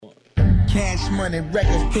Cash Money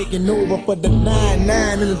Records taking over for the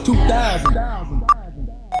 99 in the 2000.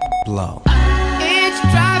 Blow. It's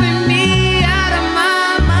driving me out of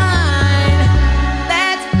my mind.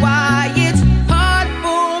 That's why it's hard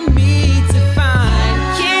for me to find.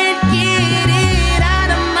 Can't get it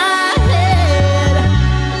out of my head.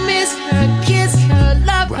 Miss her, kiss her,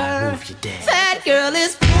 love her. That girl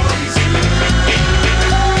is poison.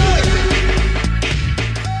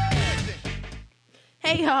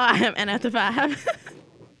 Hey y'all, I am Anna After 5.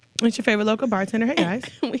 It's your favorite local bartender. Hey guys.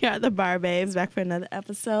 We are the Bar Babes, back for another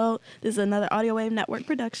episode. This is another Audio Wave Network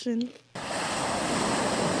production.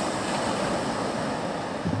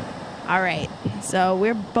 All right, so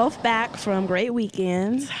we're both back from great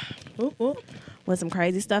weekends Whoop, whoop. with some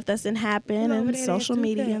crazy stuff that's been happening and social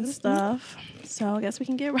media and stuff. So I guess we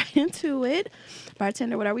can get right into it.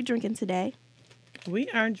 Bartender, what are we drinking today? We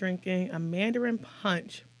are drinking a Mandarin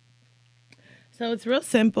Punch. So it's real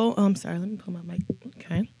simple. Oh, I'm sorry. Let me pull my mic.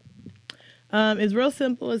 Okay. It's real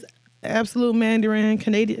simple. It's Absolute Mandarin,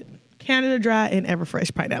 Canada Dry, and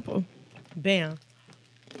Everfresh pineapple. Bam.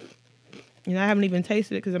 You know, I haven't even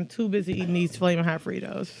tasted it because I'm too busy eating these Flamin' Hot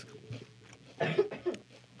Fritos.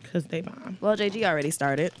 Because they bomb. Well, JG already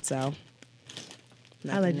started, so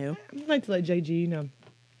nothing new. I like to let JG, you know,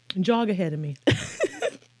 jog ahead of me.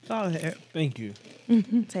 Jog ahead. Thank you.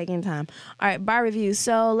 Taking time. All right, bar review.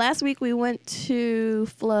 So last week we went to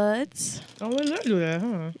Floods. Oh, we didn't do that,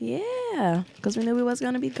 huh? Yeah, because we knew we was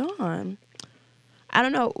going to be gone. I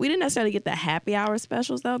don't know. We didn't necessarily get the happy hour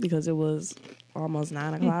specials, though, because it was almost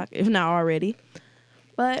 9 o'clock, if not already.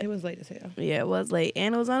 But It was late as hell. yeah, it was late.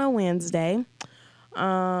 And it was on a Wednesday.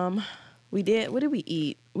 What did we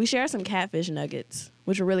eat? We shared some catfish nuggets,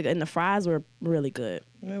 which were really good. And the fries were really good.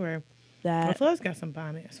 We were. That Floods got some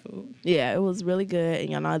bomb-ass food. Yeah, it was really good.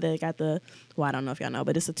 And y'all know they got I don't know if y'all know,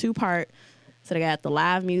 but it's a 2-part. So they got the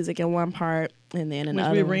live music in one part, and then in the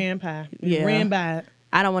Which other we ran by. Yeah. Ran by it.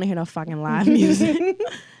 I don't want to hear no fucking live music.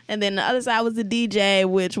 And then the other side was the DJ,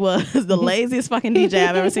 which was the laziest fucking DJ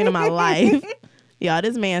I've ever seen in my life. Y'all,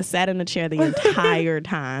 this man sat in the chair the entire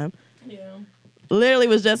time. Yeah. Literally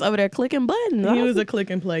was just over there clicking buttons. He was a click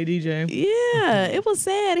and play DJ. Yeah, it was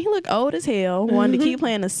sad. He looked old as hell. Wanted to keep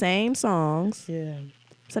playing the same songs. Yeah.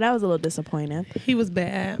 So that was a little disappointing. He was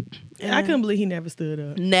bad. Yeah. I couldn't believe he never stood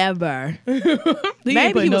up. Never. He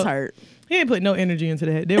Maybe he was hurt. He didn't put no energy into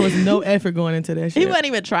that. There was no effort going into that shit. He wasn't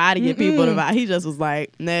even trying to get people to buy. He just was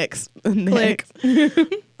like, next. Click.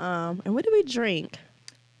 And what did we drink?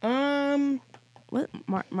 What?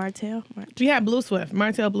 Martell? We had Blue Swift,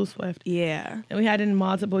 Martell Blue Swift. Yeah. And we had it in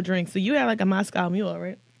multiple drinks. So you had like a Moscow Mule,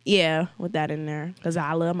 right? Yeah, with that in there. Because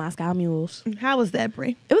I love Moscow Mules. How was that,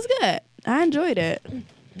 Brie? It was good. I enjoyed it. I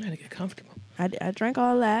gotta get comfortable. I drank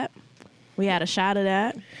all that. We had a shot of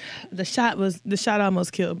that. The shot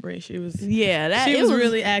almost killed Brie. She was Yeah. she was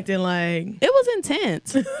really acting like It was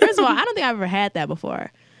intense. First of all, I don't think I've ever had that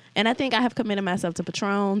before. And I think I have committed myself to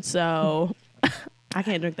Patron, so I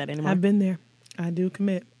can't drink that anymore. I've been there. I do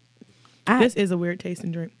commit. This is a weird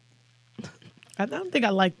tasting drink. I don't think I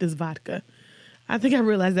like this vodka. I think I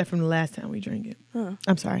realized that from the last time we drank it. Huh.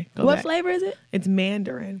 I'm sorry. Go What back. flavor is it? It's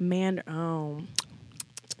Mandarin. Oh.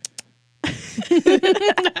 I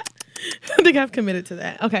think I've committed to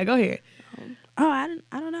that. Okay, go ahead. Oh, I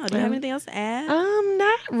don't know. Do you have anything else to add?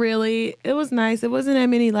 Not really. It was nice. It wasn't that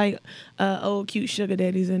many like old cute sugar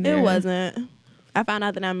daddies in there. It wasn't. I found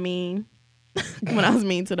out that I'm mean when I was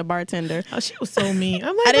mean to the bartender. Oh, she was so mean.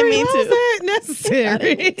 I'm like, I didn't Brie, mean how to. was that necessary? I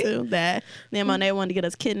didn't mean to. That. Then Monet wanted to get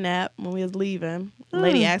us kidnapped when we was leaving. The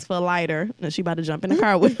lady asked for a lighter, and she about to jump in the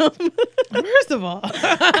car with him. First of all,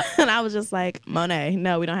 And I was just like, Monet,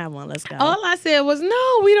 no, we don't have one. Let's go. all I said was,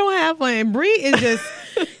 no, we don't have one. And Brie is just,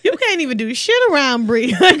 you can't even do shit around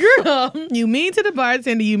Brie. Like, girl, you mean to the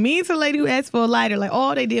bartender, you mean to the lady who asked for a lighter. Like,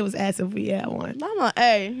 all they did was ask if we had one. Mama,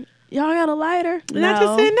 hey, y'all got a lighter? And I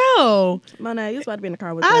just said no. Monet, you was about to be in the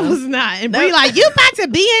car with I them. was not. And Brie like, you about to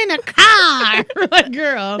be in the car. Like,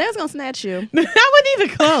 girl. They was going to snatch you. I wasn't even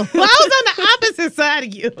close. Well, I was on the opposite side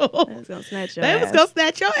of you. They was going to snatch your They ass. was going to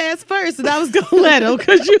snatch your ass first, and I was going to let them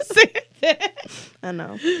because you said that. I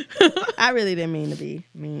know. I really didn't mean to be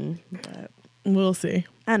mean, but We'll see.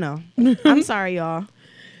 I know. I'm sorry, y'all.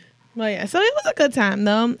 Well, yeah, so it was a good time,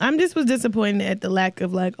 though. I'm just was disappointed at the lack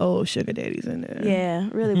of, like, old sugar daddies in there. Yeah,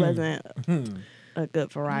 really wasn't a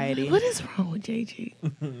good variety. What is wrong with JG?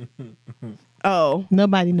 Oh.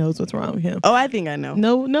 Nobody knows what's wrong with him. Oh, I think I know.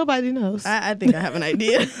 No, nobody knows. I think I have an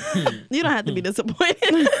idea. You don't have to be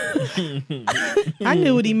disappointed. I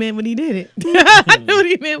knew what he meant when he did it. I knew what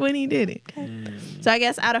he meant when he did it. So I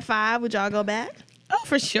guess out of 5, would y'all go back? Oh,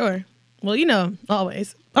 for sure. Well, you know,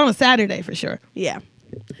 always. On a Saturday, for sure. Yeah.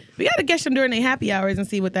 We got to catch them during their happy hours and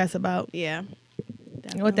see what that's about. Yeah.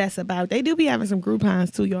 What that's about. They do be having some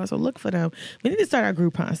Groupons too, y'all. So look for them. We need to start our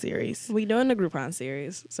Groupon series. We doing the Groupon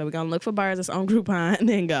series, so we're gonna look for bars that's on Groupon and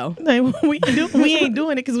then go. Like, we ain't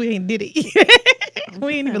doing it because we ain't did it.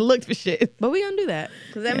 We ain't even looked for shit. But we gonna do that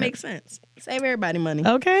because that makes sense. Save everybody money.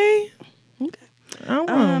 Okay. Okay.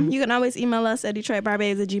 You can always email us at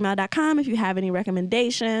DetroitBarBabes@gmail.com if you have any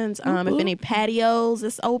recommendations. If any patios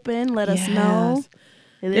is open, let us know.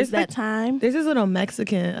 It is that time. There's this little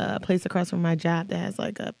Mexican place across from my job that has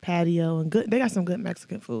like a patio and good. They got some good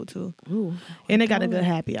Mexican food too. Ooh, and they got a good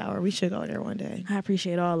happy hour. We should go there one day. I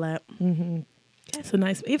appreciate all that. It's a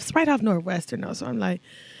nice. It's right off Northwestern though, so I'm like,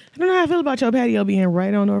 I don't know how I feel about your patio being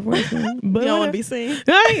right on Northwestern. But You don't want to be seen.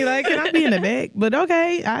 Right, like, can I be in the back? But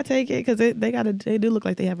okay, I take it because they do look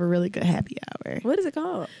like they have a really good happy hour. What is it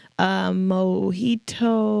called? Mojito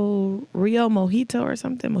Rio Mojito or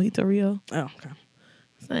something. Mojito Rio. Oh, okay.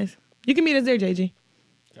 It's nice. You can meet us there, JG.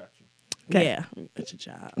 Got you. Okay. Yeah, it's your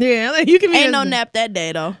job. Yeah, like, you can meet Ain't us no there. nap that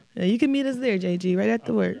day though. Yeah, you can meet us there, JG, right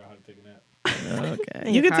after work. I'll have to take a nap. Okay.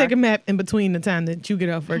 In You your can take car. a nap in between the time that you get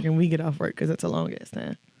off work and we get off work because that's a long ass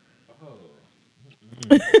time.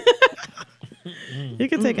 You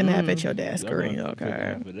can take a nap at your desk or in your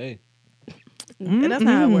car. For day. And that's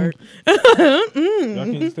not how it works. Y'all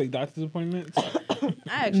can just take doctor's appointments.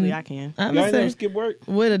 I can. I'm Y'all ain't never saying skip work.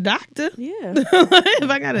 with a doctor. Yeah. If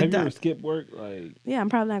I got a Have you ever doctor, skipped work? Like, Yeah, I'm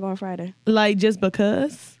probably not going Friday. like just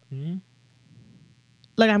because. hmm?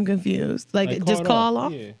 Like I'm confused. Like just called call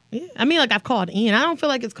off. Yeah. Yeah. I mean, like I've called in. I don't feel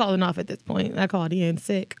like it's calling off at this point. I called in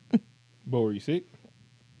sick. But were you sick?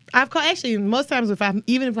 I've called actually most times if I'm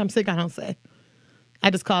sick, I don't say. I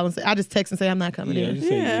just call and say. I just text and say I'm not coming Yeah, I in. just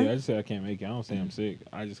say Yeah. I just say I can't make it. I don't say I'm sick.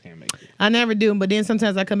 I just can't make it. I never do, but then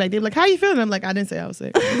sometimes I come back. They're like, "How you feeling?" I'm like, "I didn't say I was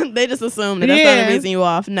sick." They just assume that that's the Yeah. only reason you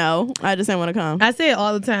off. No, I just didn't want to come. I say it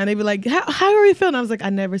all the time. They be like, "How are you feeling?" I was like, "I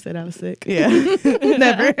never said I was sick." Yeah.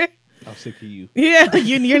 Never. I'm sick of you. Yeah,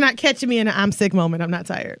 you're not catching me in an I'm sick moment. I'm not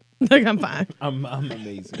tired. Like I'm fine. I'm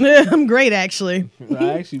amazing. I'm great actually.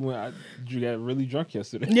 I actually got really drunk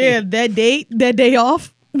yesterday. Yeah, that day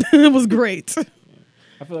off, it was great.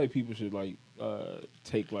 I feel like people should like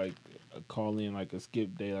take like a call in like a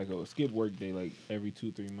skip day, like a skip work day, like every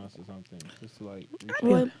 2-3 months or something. Just to like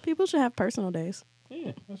Well, people should have personal days.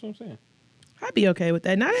 yeah, that's what I'm saying. I'd be okay with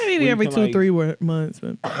that. Not maybe you every can, 2-3 months,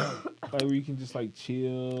 but Like where you can just like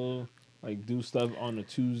chill, like do stuff on a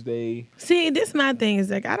Tuesday. see, this my thing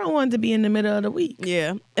is like I don't want it to be in the middle of the week.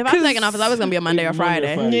 Yeah. If I'm taking off, it's always gonna be a Monday or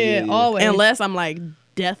Friday. Yeah, always. Unless I'm like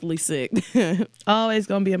deathly sick. Always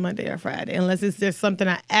gonna be a Monday or Friday, unless it's just something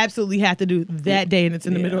I absolutely have to do that day and it's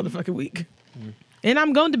in the Yeah. middle of the fucking week. And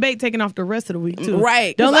I'm going to debate taking off the rest of the week too.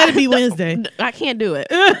 Right. Don't let it be Wednesday. I can't do it.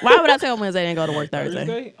 Why would I take on Wednesday and go to work Thursday?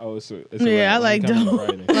 Thursday? Oh, it's a Yeah, I wrap. like I'm coming on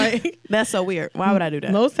don't Friday. like. That's so weird. Why would I do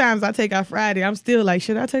that? Most times I take off Friday. I'm still like,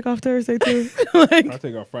 should I take off Thursday too? Like, I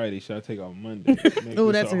take off Friday. Should I take off Monday?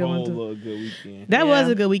 Ooh, that's a good one, whole too. little good weekend. that Yeah. was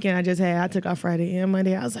a good weekend I just had. I took off Friday and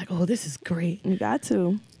Monday. I was like, oh, this is great. You got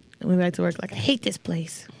to. And went back to work like, I hate this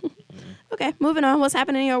place. Okay, moving on. What's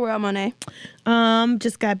happening in your world, Monet?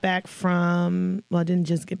 Just got back from, well, didn't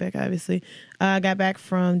just get back, obviously. Got back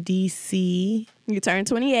from DC. You turned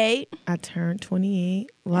 28. I turned 28.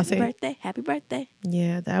 Well, I Happy say, birthday. Happy birthday.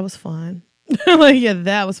 yeah, that was fun. Like, yeah,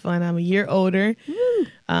 that was fun. I'm a year older.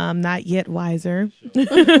 Not yet wiser.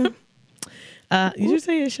 You just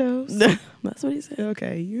say it shows. That's what he said.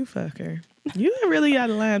 Okay, you fucker. You really out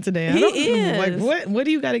of line today. He is. Like, what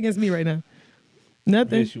do you got against me right now?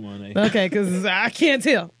 Nothing. Yes, you want Okay, because I can't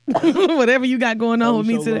tell. Whatever you got going on with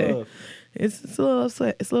me today. It's a little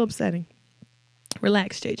upset. It's a little upsetting.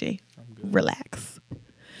 Relax, JJ. Relax.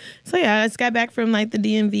 So yeah, I just got back from like the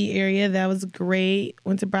DMV area. That was great.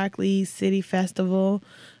 Went to Broccoli City Festival.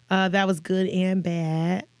 That was good and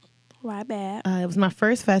bad. Why bad? It was my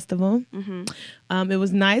first festival. It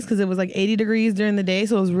was nice because it was like 80 degrees during the day,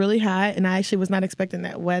 so it was really hot. And I actually was not expecting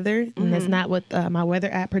that weather, and that's not what my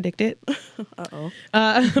weather app predicted. Uh-oh.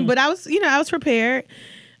 But I was prepared.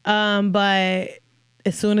 But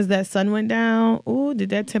as soon as that sun went down, ooh, did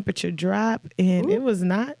that temperature drop? And it was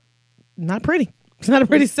not pretty. It's not a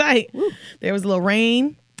pretty sight. There was a little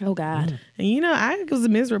rain. Oh, God. And I was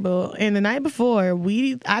miserable. And the night before,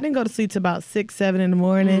 I didn't go to sleep till about 6, 7 in the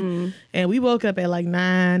morning. And we woke up at like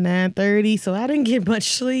 9:30. So I didn't get much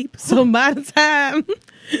sleep. So by the time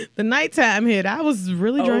the nighttime hit, I was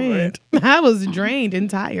really Over drained. I was drained and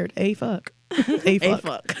tired. A fuck. A fuck.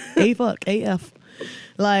 fuck. A fuck. AF.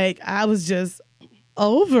 Like, I was just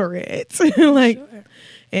over it. Like,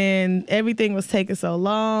 And everything was taking so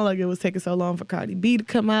long. Like, it was taking so long for Cardi B to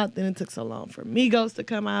come out. Then it took so long for Migos to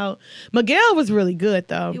come out. Miguel was really good,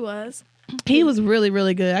 though. He was. He was really,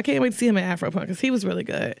 really good. I can't wait to see him at Afropunk because he was really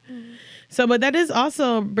good. So, but that is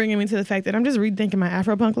also bringing me to the fact that I'm just rethinking my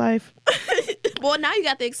Afropunk life. Well, now you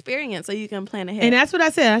got the experience, so you can plan ahead. And that's what I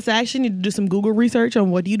said. I said, I actually need to do some Google research on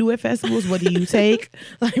what do you do at festivals? What do you take?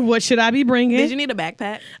 Like, what should I be bringing? Did you need a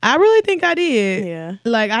backpack? I really think I did. Yeah.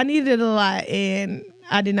 Like, I needed a lot, and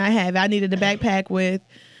I did not have it. I needed a backpack with,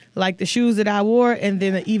 like, the shoes that I wore and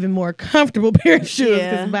then an even more comfortable pair of shoes.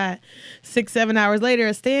 Yeah. Because by 6-7 hours later,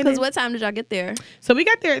 a standing. Because what time did y'all get there? So we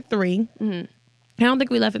got there at 3. I don't think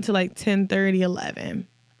we left until like 10:30, 11.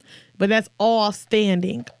 But that's all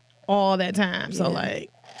standing all that time. So,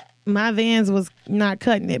 like, my Vans was not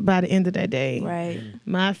cutting it by the end of that day. Right.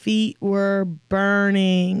 My feet were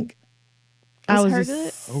burning. I was her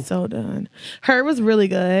just good? so done. Her was really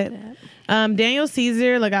good. Daniel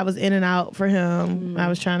Caesar, like, I was in and out for him. I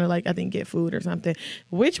was trying to, like, I think get food or something,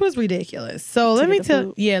 which was ridiculous. So let me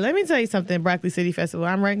tell you something. Broccoli City Festival.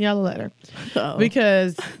 I'm writing y'all a letter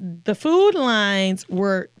because the food lines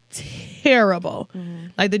were terrible.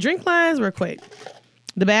 Like, the drink lines were quick.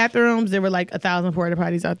 The bathrooms, there were like 1,000 porta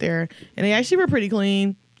potties out there, and they actually were pretty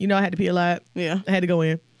clean. You know, I had to pee a lot. Yeah. I had to go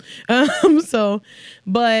in.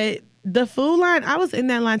 But the food line, I was in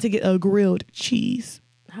that line to get a grilled cheese.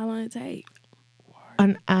 How long did it take?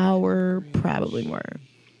 An hour, probably more.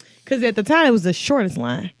 Because at the time, it was the shortest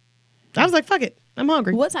line. I was like, fuck it. I'm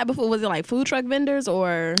hungry. What type of food? Was it like food truck vendors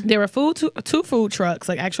or? There were two food trucks,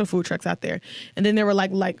 like actual food trucks out there. And then there were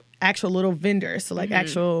like actual little vendors, so like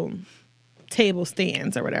actual table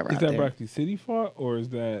stands or whatever. Is out that there. Broccoli City fault or is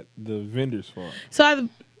that the vendor's fault? So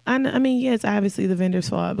I mean, yeah, it's obviously the vendor's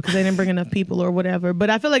fault because they didn't bring enough people or whatever. But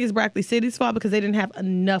I feel like it's Broccoli City's fault because they didn't have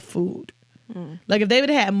enough food. Like, if they would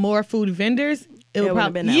have had more food vendors, it would would've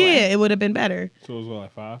probably been that way. it would have been better. So it was what,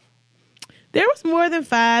 like 5? There was more than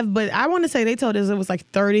 5, but I want to say they told us it was like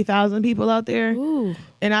 30,000 people out there, Ooh.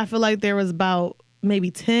 and I feel like there was about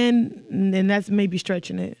maybe 10, and that's maybe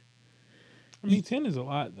stretching it. I mean, 10 is a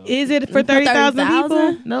lot though. Is it for 30,000 people?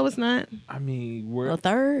 30,000? No, it's not. I mean, where A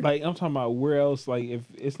third? like I'm talking about where else? Like, if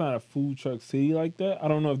it's not a food truck city like that, I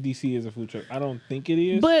don't know if DC is a food truck. I don't think it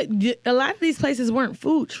is. But a lot of these places weren't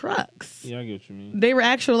food trucks. yeah, I get what you mean. They were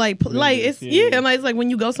actual like it's yeah. like it's like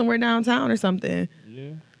when you go somewhere downtown or something.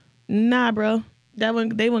 Yeah. Nah, bro, they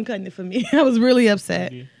weren't cutting it for me. I was really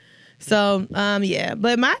upset. Yeah. So, yeah,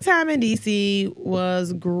 but my time in DC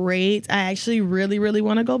was great. I actually really, really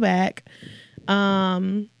want to go back.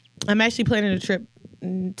 I'm actually planning a trip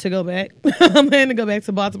to go back. I'm planning to go back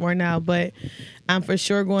to Baltimore now, but I'm for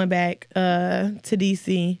sure going back to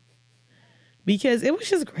DC because it was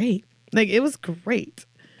just great. Like, it was great.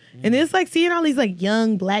 And it's like seeing all these like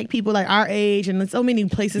young black people like our age, and there's so many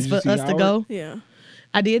places Did you for see us to Howard? go. Yeah.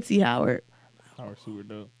 I did see Howard. Howard's super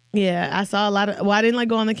dope. Yeah, I saw a lot of. Well, I didn't like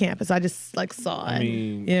go on the campus. I just like saw it. I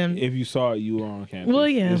mean, yeah. if you saw it, you were on campus. Well,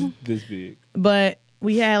 yeah. It's this big. But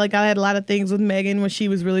we had like I had a lot of things with Megan when she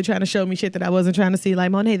was really trying to show me shit that I wasn't trying to see.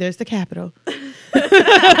 Like, Monet, there's the Capitol.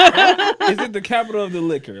 Is it the capital of the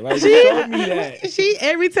liquor? Like, show me that. She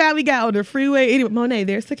every time we got on the freeway, anyway, Monet,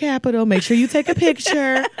 there's the Capitol. Make sure you take a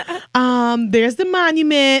picture. There's the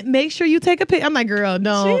monument. Make sure you take a picture. I'm like, girl,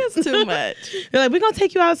 no. She is too much. They're like, we're gonna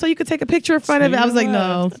take you out so you can take a picture in front of it. I was like,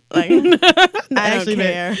 no. Like, I don't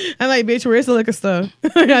care. I'm like, bitch, where's the liquor store?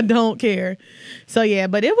 I don't care. So yeah,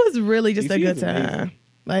 but it was really just a DC good is amazing. time.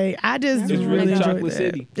 Like, I just It's really really enjoyed Chocolate that.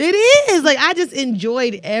 City. It is. Like, I just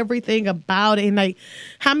enjoyed everything about it, and like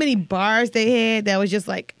how many bars they had that was just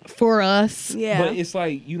like for us. Yeah. But it's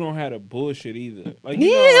like you don't have to bullshit either. Like, Yeah,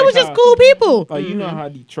 you know, it like was just how- cool people. Like, you know how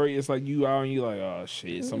Detroit is like you out and you like, oh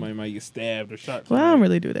shit, somebody might get stabbed or shot. Well, I don't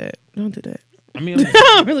really do that. Don't do that. I mean, I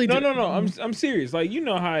don't really do no. I'm serious. Like, you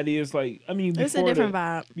know how it is. Like, I mean, It's a before different the,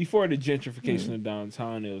 vibe. before the gentrification of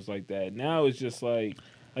downtown, it was like that. Now it's just like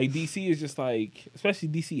DC is just like, especially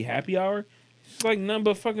DC happy hour. It's like none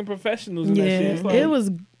but fucking professionals and that shit. Yeah, It's like, it was.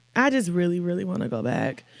 I just really, really want to go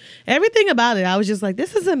back. Everything about it, I was just like,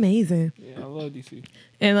 this is amazing. Yeah, I love DC.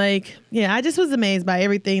 And like, yeah, I just was amazed by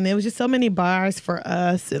everything. There was just so many bars for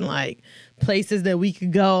us and like places that we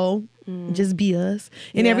could go, just be us.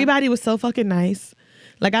 And Yeah. everybody was so fucking nice.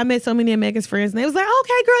 Like, I met so many of Megan's friends, and they was like,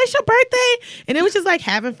 okay, girl, it's your birthday. And it was just like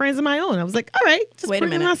having friends of my own. I was like, all right, just Wait a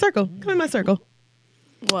bring in minute. my circle. Come in my circle.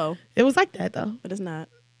 Whoa. It was like that, though. But it's not.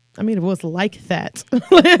 I mean, it was like that.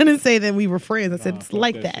 I didn't say that we were friends. I said Nah, it's fuck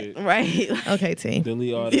like that that. shit. Right. Okay, team.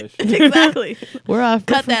 Delete all that shit. Exactly. We're off.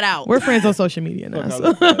 Cut that out. We're friends on social media now. Fuck, I So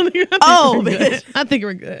love that. I think Oh, we're good. bitch. I think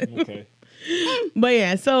we're good. Okay. But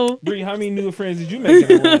yeah, so Bree, how many new friends did you make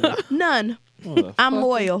in Atlanta? None. I'm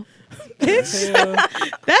loyal. That's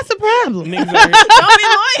a problem. Niggas out Don't be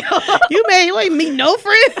loyal. You ain't meet no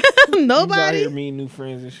friends, here nobody. meeting new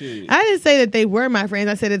friends and shit. I didn't say that they were my friends.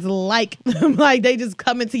 I said it's like like they just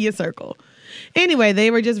come into your circle. Anyway,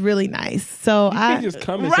 they were just really nice. So You I can't just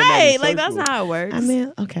come in Right. somebody's Like, that's circle. not how it works. I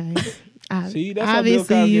mean, okay. See, that's how Bill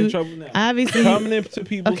Cosby in trouble now. Obviously, Coming into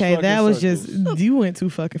people's okay, fucking that was circles. just you went too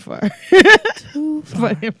fucking far. Too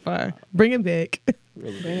fucking far. Bring it back.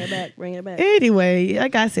 Bring it back. Bring it back. Anyway,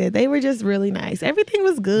 like I said, they were just really nice. Everything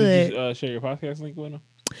was good. Did you share your podcast link with them?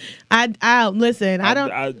 I listen. I don't.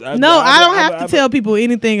 I don't have to tell people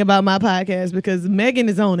anything about my podcast because Megan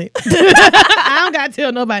is on it. I don't got to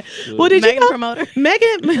tell nobody. Well, did Megan you know promoter.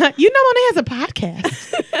 Megan? You know, Monet has a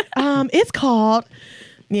podcast. It's called.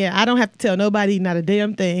 Yeah, I don't have to tell nobody not a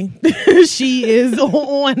damn thing. She is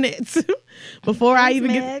on it. Before I even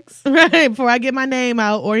Megs. get before I get my name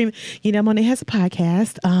out, or even, Monet has a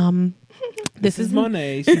podcast. This is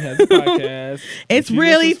Monet. She has a podcast. It's If you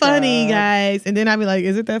really don't subscribe- funny, guys. And then I'll be like,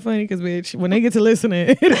 is it that funny? Because, bitch, when they get to listening,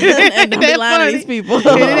 it And ain't don't be that lying to funny. these people. It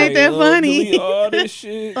ain't that funny. Delete all this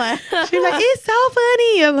shit. I ain't She's like, it's so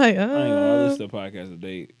funny. I'm like, gonna lie, I oh. listen to the podcast a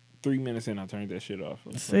day. 3 minutes in, I turned that shit off.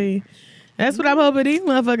 See, that's what I'm hoping these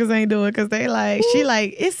motherfuckers ain't doing because they like, she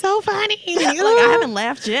like, it's so funny. Like, I haven't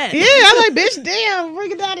laughed yet. Yeah, I'm like, bitch, damn,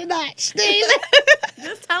 bring it down a notch.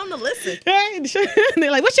 Just tell them to listen. Right? They're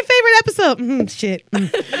like, what's your favorite episode? Shit.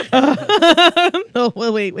 Oh,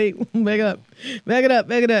 well, wait. Back it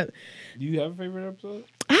up. Do you have a favorite episode?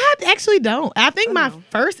 I actually don't. I think my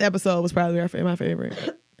first episode was probably my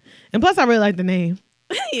favorite. And plus, I really like the name.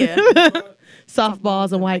 Yeah.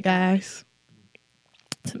 Softballs and white guys.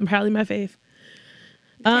 Probably my fave.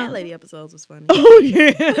 Cat Lady episodes was funny. Oh,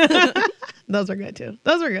 yeah. Those were good, too.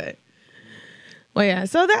 Those were good. Well, yeah.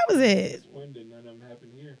 So that was it. When did none of them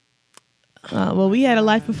happen here? Well, we had a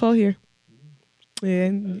life before here.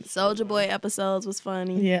 Yeah. Soldier Boy episodes was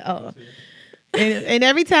funny. Yeah. Oh. And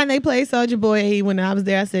every time they play Soldier Boy, when I was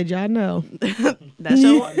there, I said, y'all know. That's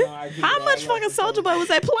your How How much fucking Soldier Boy was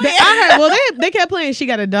they playing? I heard. Well, they kept playing She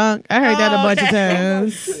Got a Dunk. I heard that a bunch of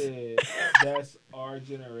times. That's our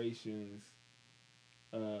generation's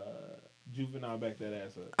Juvenile back that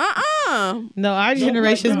ass up. No, our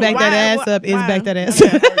generation's no. back that Why- ass up is why? back that ass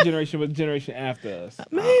Not up. our generation, but the generation after us.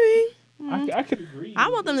 Maybe. I could agree. I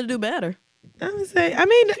want them to do better. I would say. I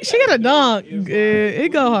mean, She Got a Dunk.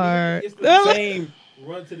 It go hard. It's the same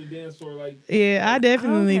run to the dance floor like. Yeah, I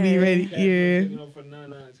definitely be ready. that, Yeah. You know, for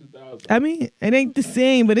 99 2000. I mean, it ain't the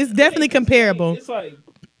same, but it's definitely comparable. It's like,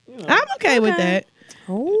 I'm okay with that.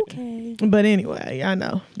 Okay. But anyway, I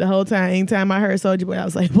know. The whole time, anytime I heard Soulja Boy, I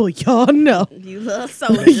was like, well, y'all know. You love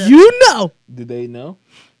Soldier. You know. did they know?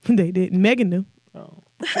 They didn't. Megan knew. Oh.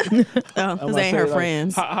 Oh, I'm because they ain't about her to say,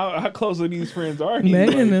 friends. How close are these friends are you?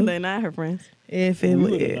 Megan knew. They're not her friends. If We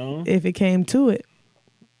would've known. it came to it.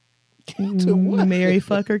 Mary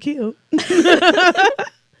fuck or kill.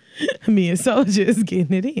 Me and Soulja is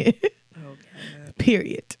getting it in.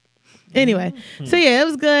 Period. Anyway, so yeah, it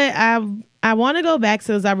was good. I want to go back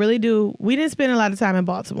because I really do. We didn't spend a lot of time in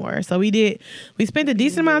Baltimore, so we did. We spent a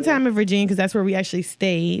decent amount of time in Virginia because that's where we actually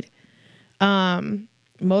stayed.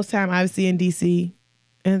 Most time obviously in DC,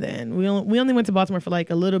 and then we only went to Baltimore for like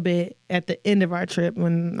a little bit at the end of our trip.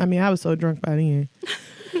 I was so drunk by the end,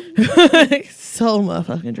 so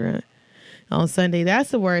motherfucking drunk. On Sunday,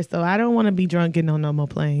 that's the worst though. I don't want to be drunk getting on no more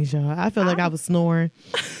planes, y'all. I feel like I was snoring.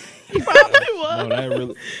 No, that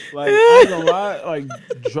really, like, I ain't gonna lie, like,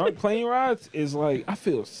 drunk plane rides is like, I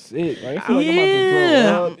feel sick. Like, I feel like I'm about to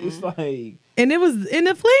throw up. It's like, And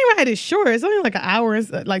the plane ride is short. It's only like an hour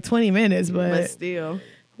and like 20 minutes, But still.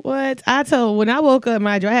 what I told when I woke up,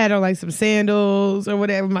 mind you, I had on like some sandals or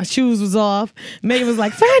whatever. My shoes was off. Megan was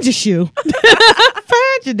like, "Find your shoe,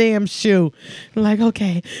 find your damn shoe." I'm like,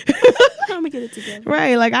 okay, Let me get it together.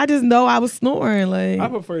 right? Like I just know I was snoring. I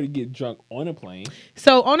Like prefer to get drunk on a plane,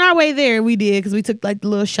 so on our way there, we did because we took like the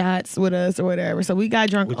little shots with us or whatever. So we got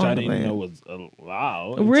drunk which on I the didn't plane. know was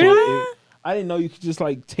allowed. until Really? I didn't know you could just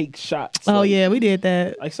like take shots. Oh like, yeah, we did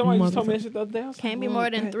that. Like somebody just told me that shit the other day. I was Can't like, be oh, more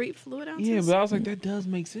than that- 3 fluid ounces. Yeah, but I was like, that does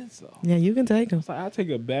make sense though. Yeah, you can take them. It's like I take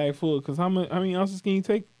a bag full because how many ounces can you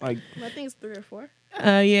take? Like, I think it's 3 or 4.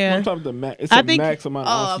 Yeah. I'm talking about the max. It's I a think- max amount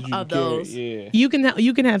of ounces you of can carry. those. Yeah.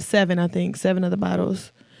 You can have 7, I think, 7 of the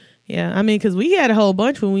bottles. Yeah, I mean, because we had a whole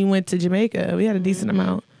bunch when we went to Jamaica. We had a decent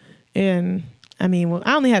amount, and I mean, well,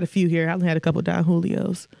 I only had a few here. I only had a couple Don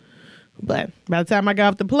Julios, But by the time I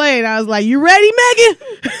got off the plane, I was like, "You ready, Megan?"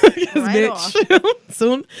 'Cause, Right bitch,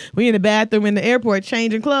 soon we in the bathroom in the airport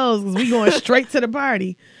changing clothes because we going straight to the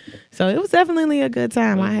party. So it was definitely a good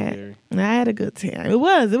time. Legendary. I had a good time. It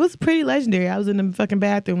was pretty legendary. I was in the fucking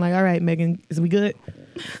bathroom like, "All right, Megan, is we good?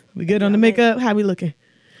 We good on the makeup? How we looking?"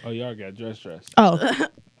 Oh, y'all got dressed. Oh,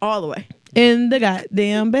 All the way. in the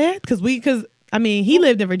goddamn bed because he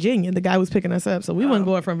lived in Virginia. The guy was picking us up, so we wasn't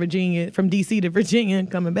going from DC to Virginia and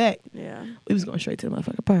coming back. Yeah. We was going straight to the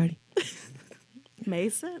motherfucking party.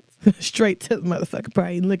 Made sense. Straight to the motherfucking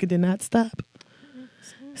party. Liquor did not stop.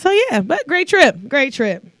 So yeah, but great trip.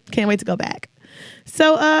 Can't wait to go back.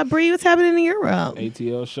 So, Bree, what's happening in your world?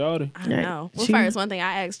 ATL shorty. I know. Well, She- first, one thing,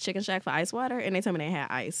 I asked Chicken Shack for ice water, and they told me they had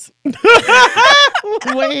ice.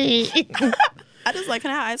 Wait. I just like,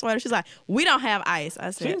 can I have ice water? She's like, we don't have ice.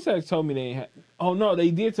 I said, Chicken Shack told me they ain't had. Oh no, they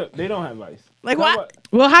did. They don't have ice. like, How what?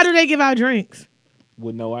 Well, how do they give out drinks?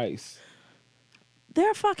 with no ice?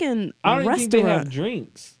 They're a fucking I don't even think they have restaurant.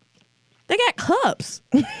 drinks. They got cups.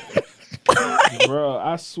 Bro,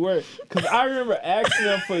 I swear, because I remember asking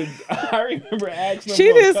them for. She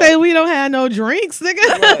didn't say we don't have no drinks, nigga.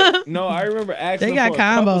 Right. No, I remember asking They them got for a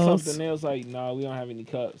cup or combos. something. They was like, "No, we don't have any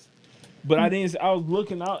cups." But I didn't. I was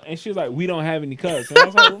looking out, and she was like, "We don't have any cups." And I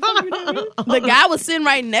was like, "What the fuck you doing?" The guy was sitting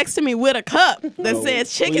right next to me with a cup that Oh, said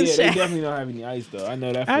Chicken yeah, Shack. They definitely don't have any ice though. I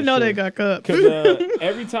know that. For I know sure. they got cups. Because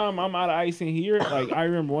every time I'm out of ice in here, like I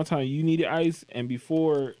remember one time you needed ice, and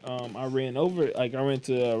before I ran over, like I went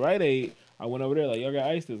to Rite Aid, I went over there like, "Y'all got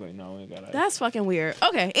ice?" They was like, "No, we ain't got ice." That's fucking weird.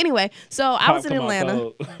 Okay, anyway, so I Pop was in come out Atlanta.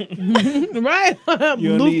 cold. Right?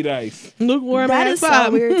 You don't need ice. Lukewarm That ass is so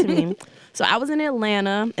pop. weird to me. So I was in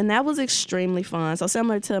Atlanta, and that was extremely fun. So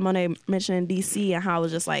similar to Monet mentioning DC and how it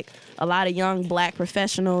was just like a lot of young black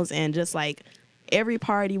professionals, and just like every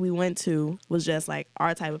party we went to was just like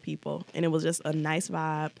our type of people, and it was just a nice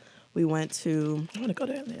vibe. We went to, I want to go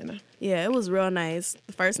to Atlanta. yeah, it was real nice.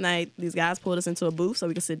 The first night, these guys pulled us into a booth so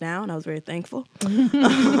we could sit down. I was very thankful.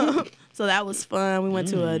 So that was fun. We went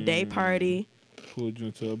to a day party. Pulled you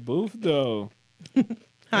into a booth though.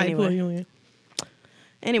 How Anyway. pull you in?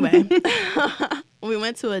 Anyway, we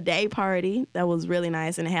went to a day party that was really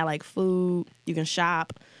nice, and it had like food. You can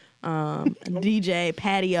shop, DJ,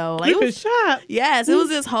 patio. Like You it can was, shop. yes, it was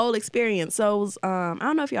this whole experience. So it was, I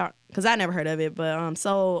don't know if y'all, because I never heard of it, but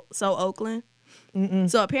so Oakland.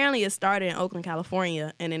 So apparently it started in Oakland,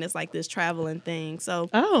 California, and then it's like this traveling thing. So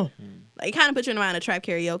Oh. like, it kind of put you in mind of trap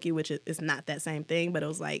karaoke, which is not that same thing, but it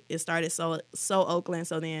was like it started so Oakland.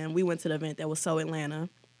 So then we went to the event that was so Atlanta,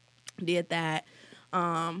 did that.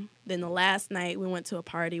 Then the last night we went to a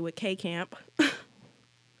party with K Camp.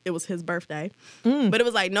 It was his birthday, but it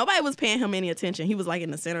was like nobody was paying him any attention. He was like in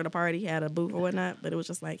the center of the party, he had a booth or whatnot, but it was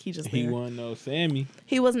just like he just He there. wasn't no Sammy.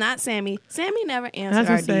 He was not Sammy. Sammy never I answered was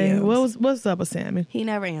our gonna say, DMs. what's up with Sammy? He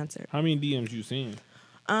never answered. How many DMs you seen?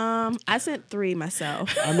 I sent 3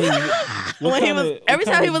 myself. I mean, what When he kinda- was- what every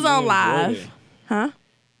time kinda he was on DMs were live. they? Huh?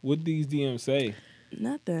 What these DMs say?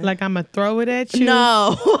 Nothing. Like I'm gonna throw it at you?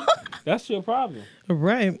 no. That's your problem.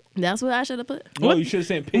 Right. That's what I should have put. No, you should have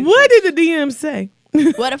sent pictures. What did the DM say?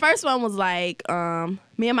 Well, the first one was like,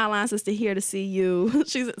 me and my line sister here to see you.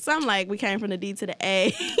 She's something like we came from the D to the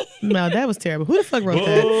A. No, that was terrible. Who the fuck wrote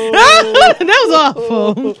Oh. that? That was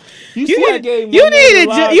awful. You see, I gave You my name needed a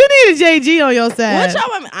lot. you needed JG on your What side. y'all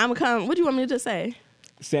want me? I'm come. What do you want me to just say?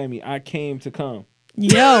 Sammy, I came to come.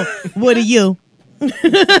 Yo, what are you?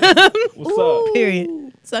 What's up?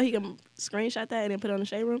 Period. So he can screenshot that and then put it on the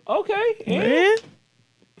shade room. Okay. Yeah. Man,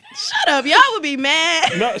 Shut up, y'all would be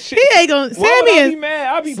mad. No, shit. he ain't gonna. Why would Sammy I be is mad?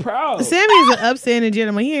 I'll be proud. Sammy's an upstanding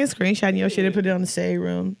gentleman. He ain't screenshotting your shit and put it on the shade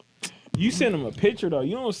room. You send him a picture though.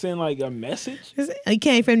 You don't send like a message. He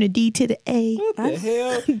came from the D to the A. What the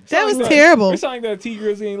hell? That was Sounds like- terrible. It sounds like that T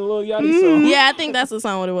Grizzly and a little Yachty song. Yeah, I think that's the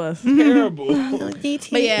song what it was. Terrible.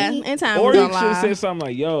 But yeah, anytime Or we you was should on have said live. something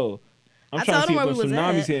like, "Yo, I'm I trying to told see him if where the we was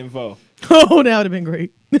tsunami's at. hitting for." Oh, that would have been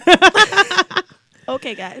great.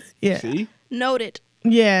 Okay, guys, Yeah. See? noted.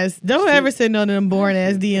 Yes. Don't ever send none of them boring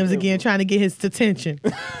ass DMs again trying to get his attention.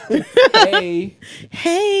 Hey,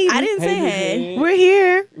 Hey, I didn't say hey, hey. we're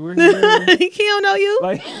here. we're here. He don't know you.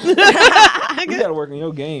 Like, you gotta work on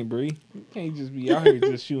your game, Bree. You can't just be out here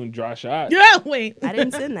just shooting dry shots. Yeah, wait. I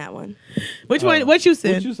didn't send that one. Which one? What you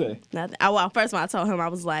said? What you say? Nothing. Well, first of all, I told him I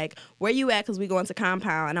was like, "Where you at? Because we going to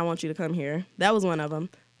compound, and I want you to come here." That was one of them.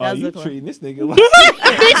 That Oh, was you the one. treating this nigga like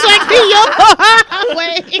Bitch like me, yo.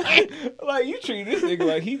 Wait. Like you treat this nigga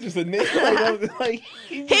like he just a nigga. Like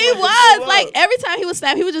He was like every time he would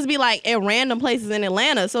snap, he would just be like at random places in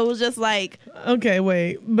Atlanta. So it was just like, Okay,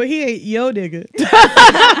 wait. But he ain't yo nigga.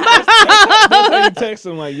 That's how you text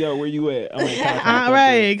him like, "Yo, where you at?" I'm like, All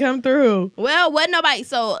right, come through. well, wasn't nobody.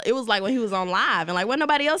 So it was like when he was on live and like wasn't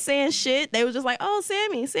nobody else saying shit. They was just like, oh,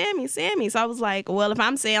 Sammy, Sammy, Sammy. So I was like, well, if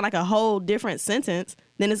I'm saying like a whole different sentence,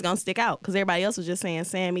 then it's gonna stick out because everybody else was just saying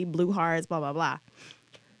Sammy, blue hearts, blah blah blah.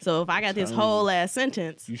 So if I got this whole ass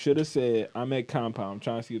sentence, You should have said, "I'm at Compound. I'm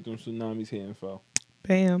trying to see if them tsunamis hitting for."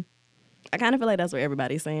 Bam. I kind of feel like that's what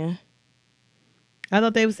everybody's saying. I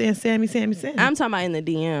thought they were saying Sammy, Sammy, Sammy. I'm talking about in the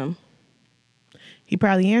DM. He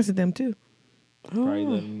probably answered them too. Probably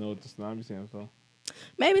let them know what the tsunamis hitting for.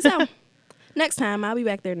 Maybe so. Next time, I'll be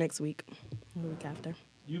back there next week. The week after.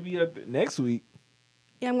 You be up next week.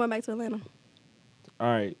 Yeah, I'm going back to Atlanta. All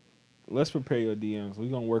right, let's prepare your DMs. We're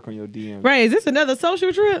gonna work on your DMs. Right, is this another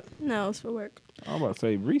social trip? No, it's for work. I'm about to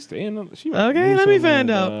say, Bree staying. She Okay, let me find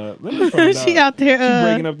out. Let me find She out. out there. She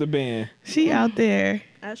breaking up the band. She out there.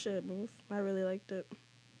 I should move. I really liked it.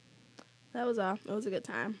 That was all. It was a good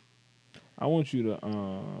time. I want you to.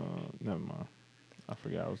 Never mind. I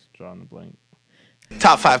forgot. I was drawing the blank.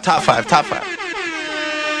 Top five.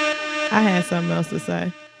 I had something else to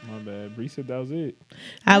say. My bad. Bree said that was it.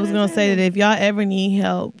 I was gonna say that if y'all ever need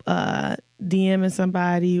help DMing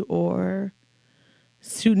somebody or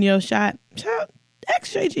shooting your shot,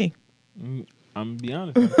 ask JG. I'm gonna be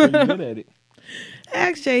honest. I'm pretty good at it.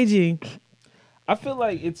 Ask JG. I feel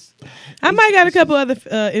like it's. I might got a couple other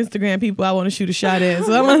Instagram people I want to shoot a shot at,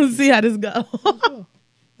 so I want to see how this go.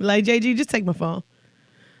 Like JG, just take my phone.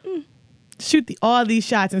 Shoot all these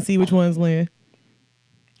shots and see which ones land.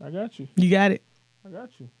 I got you. You got it. I got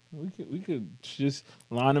you. We could just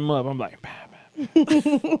line them up. I'm like, bah, bah.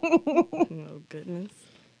 Oh goodness.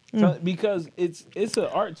 So- because it's an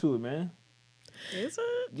art to it, man. Is it?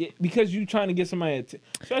 Yeah, because you trying to get somebody,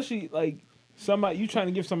 especially like somebody, you trying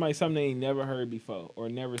to give somebody something they ain't never heard before or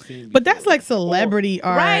never seen. Before. But that's like celebrity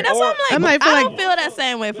art. Right. That's what I'm like. I feel I like- don't feel that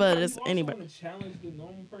same way for this You also anybody. want to challenge the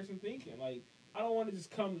normal person thinking. Like, I don't want to just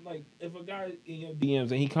come like if a guy in your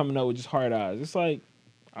DMs and he coming out with just hard eyes. It's like,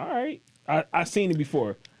 all right, I seen it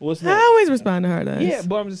before. What's I next? always respond to her though. Yeah,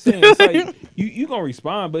 but I'm just saying, it's like you gonna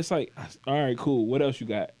respond, but it's like, all right, cool. What else you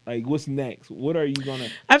got? Like, what's next? What are you gonna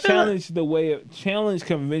I feel challenge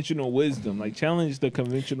conventional wisdom? Like, challenge the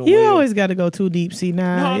conventional. You way of- always got to go too deep. See, No,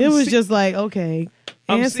 now I'm it was se- just like, okay,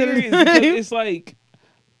 I'm answer serious the- because it's like,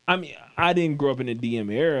 I mean, I didn't grow up in the DM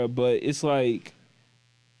era, but it's like,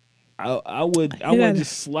 I would gotta-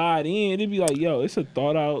 just slide in. It'd be like, yo, it's a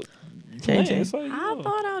thought out plan. JJ. It's like, How yo.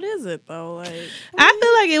 thought out is it though? Like, I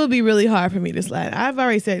feel like it would be really hard for me to slide. I've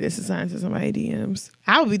already said this to sign to somebody DMs.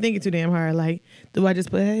 I would be thinking too damn hard. Like, do I just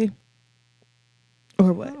put hey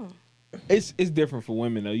or what? It's different for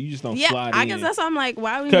women though. You just don't yeah, slide I in. guess that's why I'm like,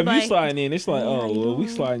 why would Cause you if you like? sliding in, it's like, oh, you well, we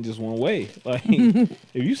doing? sliding just one way. Like,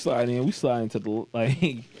 if you slide in, we slide into the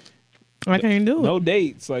like I can't do it. no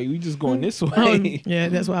dates. Like, we just going this Oh, way. yeah,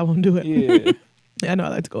 that's why I won't do it. Yeah. I know I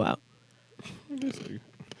like to go out.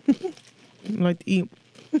 I like to eat.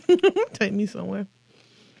 Take me somewhere.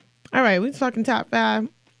 All right, we talking top five.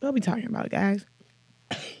 What we talking about, guys?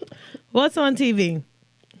 What's on TV?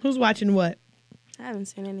 Who's watching what? I haven't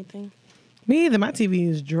seen anything. Me either. My TV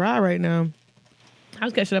is dry right now. I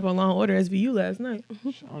was catching up on Law & Order SVU last night.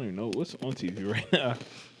 I don't even know what's on TV right now.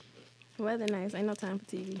 Weather nice. Ain't no time for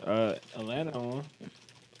TV. Atlanta on.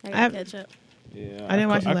 I I gotta have- catch up. Yeah, I didn't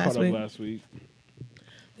watch it I last caught up week. last week.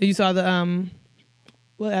 You saw the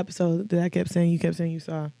what episode that I kept saying you kept saying you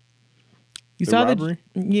saw? You The saw robbery?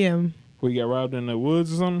 yeah. Where you got robbed in the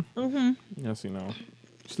woods or something? Mm-hmm. I seen that one.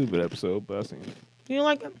 Stupid episode, but I seen it. You don't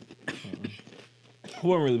like it? I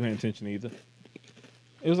wasn't really paying attention either.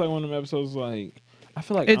 It was like one of them episodes like I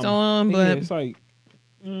feel like It's on, but- yeah, it's like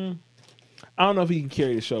I don't know if he can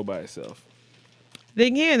carry the show by itself. They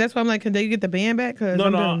can. That's why I'm like, can they get the band back? Cause No,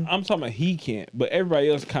 I'm no, done. I'm talking about he can't, but everybody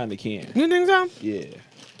else kind of can. You think so? Yeah,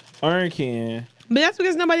 Earn can. But that's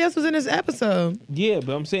because nobody else was in this episode. Yeah,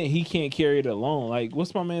 but I'm saying he can't carry it alone. Like,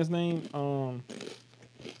 what's my man's name?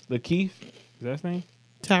 Lakeith. Is that his name?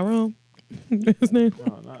 Tyrone. His name.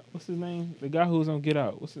 No, not. What's his name? The guy who was on Get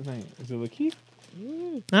Out. What's his name? Is it Lakeith?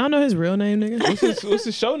 I don't know his real name, nigga. What's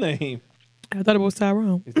his show name? I thought it was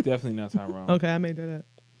Tyrone. It's definitely not Tyrone. Okay, I made that up.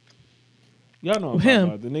 Y'all know what I'm Him.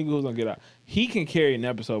 talking about. The nigga who's gonna Get Out. He can carry an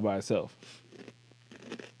episode by himself.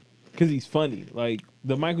 Cause he's funny. Like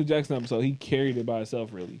the Michael Jackson episode, he carried it by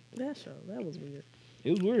himself. Really, That show. That was weird.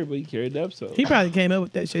 it was weird, but he carried the episode. He probably came up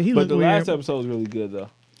with that shit. He but looked the weird. last episode was really good though.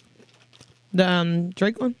 The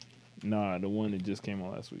Drake one. Nah, the one that just came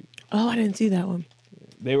on last week. Oh, I didn't see that one.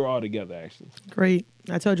 They were all together, actually. Great.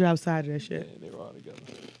 I told you outside of that shit. Yeah, they were all together.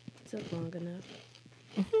 Took long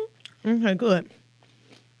enough. Okay, good.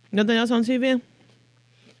 Nothing else on TV?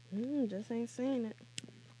 Just ain't seen it.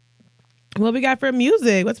 What we got for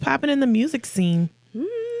music? What's popping in the music scene?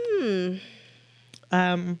 Hmm.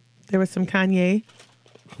 There was some Kanye.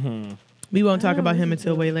 We won't talk about him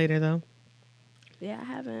until way later, though. Yeah, I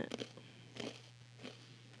haven't.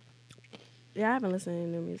 Yeah, I haven't listened to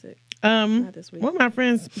any new music. Not this week. One of my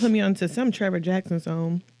friends put me onto some Trevor Jackson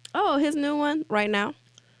song. Oh, his new one right now.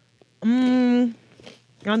 I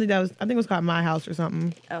don't think that was. I think it was called My House or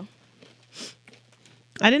something. Oh,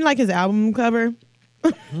 I didn't like his album cover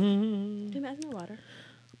it has no water.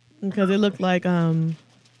 because it looked like I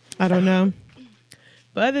don't know.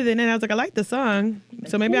 But other than that, I was like, I like the song,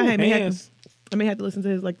 so maybe I may have to listen to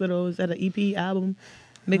his like little, is that an EP album,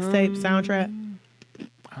 mixtape, soundtrack?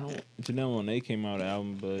 I don't. Janelle Monáe came out an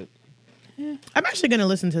album, but I'm actually gonna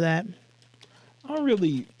listen to that. I don't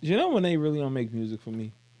really. Janelle Monáe really don't make music for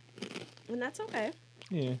me. And that's okay.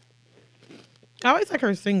 Yeah, I always like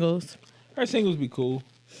her singles. her singles be cool,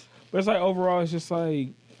 but it's like overall, it's just like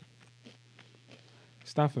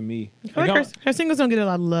it's not for me. I like her singles don't get a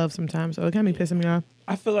lot of love sometimes, so it kind of be pissing me off.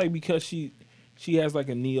 I feel like because she has like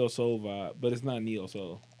a neo soul vibe, but it's not neo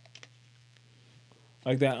soul.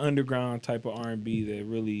 Like that underground type of R&B that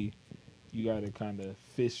really you got to kind of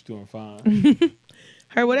fish through and find.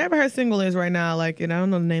 Whatever her single is right now, I like it. I don't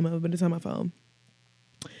know the name of it, but it's on my phone.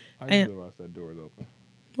 I just realized that door is open.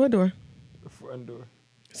 What door? The front door.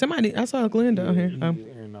 Somebody, I saw Glenn down here. He's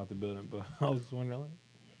airing out the building, but I was just wondering.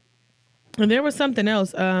 And there was something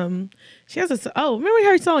else. She has remember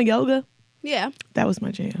her song Yoga? Yeah. That was my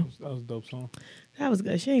jam. That was a dope song. That was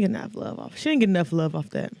good. She ain't get enough love off. She ain't get enough love off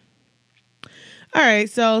that. All right.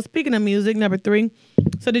 So speaking of music, number 3.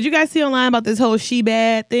 So did you guys see online about this whole She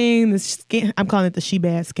Bad thing? I'm calling it the She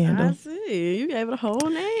Bad scandal. I see. You gave it a whole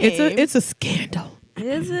name. It's a scandal.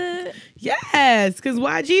 Is it? Yes, because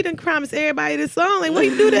YG done promised everybody this song. Like, what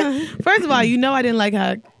you do that? First of all, you know I didn't like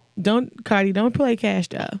how Cardi don't play Cash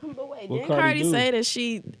Doll. But wait, What didn't Cardi Cardi do? say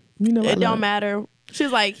that it don't matter? She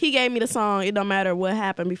was like, he gave me the song. It don't matter what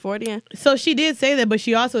happened before then. So she did say that, but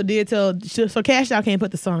she also did tell. So Cash Doll can't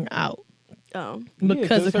put the song out Oh,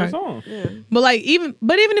 because of her her song. yeah. But even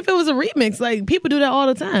if it was a remix, like people do that all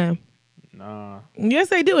the time. Nah. Yes,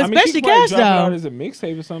 they do, I mean, especially she probably Cash dropped it out Doll. as a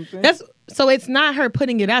mixtape or something. So it's not her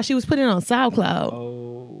putting it out. She was putting it on SoundCloud,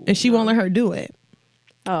 Oh. and she won't let her do it.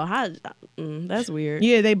 Oh, that's weird.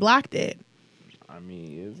 Yeah, they blocked it. I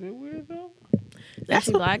mean, is it weird though? That's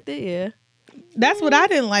she liked it, yeah. That's what I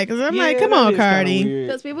didn't like. Cause I'm like, Yeah, come that on, is kinda Cardi. weird.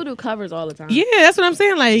 Because people do covers all the time. Yeah, that's what I'm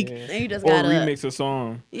saying. Like, Yeah. And you just Or gotta remix a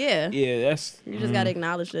song. Yeah. Yeah, that's. You just gotta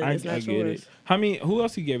acknowledge that it's I not get yours. it. Who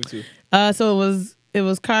else he gave it to? so it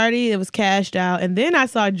was Cardi, it was Cashed Out, and then I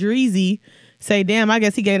saw Dreezy say, "Damn, I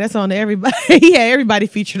guess he gave that song to everybody." He had everybody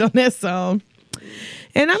featured on that song,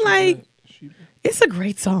 and I'm like, it's a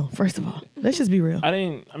great song. First of all, let's just be real. I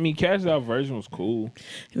mean, Cash Out version was cool.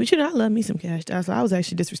 But you know, I love me some Cashed Out, so I was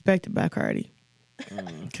actually disrespected by Cardi,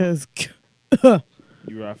 because.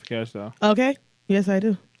 You ride for Cash Out. Okay. Yes, I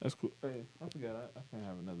do. That's cool. Hey, I forgot I can't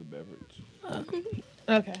have another beverage.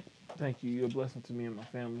 Okay. Thank you. You're a blessing to me and my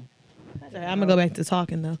family. I'm gonna go back to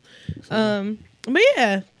talking though. But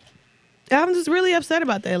yeah, I'm just really upset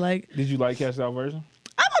about that. Like, Did you like Cash Out version?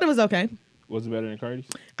 I thought it was okay. Was it better than Cardi's?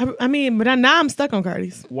 I mean, but now I'm stuck on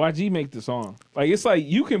Cardi's. YG make the song. Like, it's like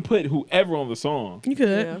you can put whoever on the song. You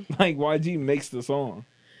could, Yeah. Like, YG makes the song.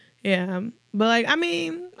 yeah. But like, I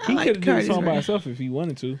mean, I He like could have did the Cardi's song by version. himself if he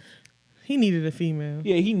wanted to. He needed a female.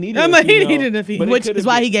 Yeah, he needed. I'm a like, he female, needed a but female, it which could've is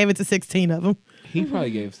why been- he gave it to 16 of them. He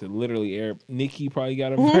probably gave it to literally Eric. Nicki probably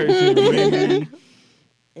got a version. Randy.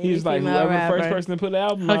 He was like, female whoever the rapper. first person to put the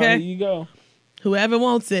album out, Okay. here you go. Whoever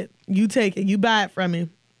wants it, you take it. You buy it from me.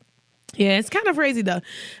 Yeah, it's kind of crazy though.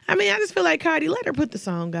 I mean, I just feel like Cardi, let her put the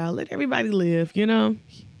song out. Let everybody live, you know?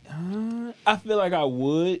 I feel like I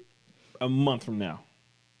would a month from now.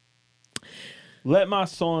 Let my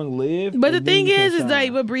song live. But the and then thing you can is shine.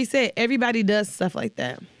 like what Bree said, everybody does stuff like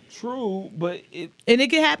that. True, but it And it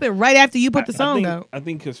can happen right after you put the song out. I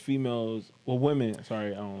think because women.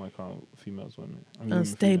 Sorry, I don't like calling females women. I mean,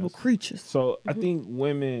 Unstable females. creatures. So I think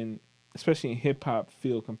women, especially in hip hop,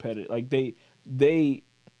 feel competitive. Like they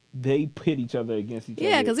pit each other against each other.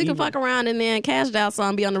 Yeah, because he can even- fuck around and then Cash Out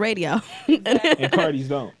song be on the radio. and Cardi's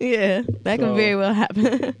don't. Yeah, that So- can very well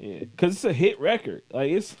happen. Yeah, because it's a hit record.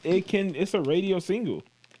 Like it's a radio single.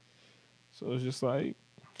 So it's just like,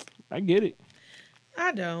 I get it.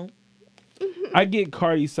 I don't. I get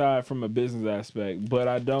Cardi's side from a business aspect, but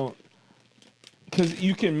I don't because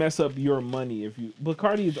you can mess up your money if you. But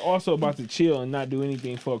Cardi is also about to chill and not do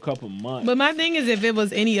anything for a couple months. But my thing is, if it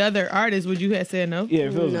was any other artist, would you have said no? Yeah,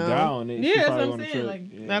 if it was No. a guy on it, she Yeah, that's probably what on I'm the saying. trip.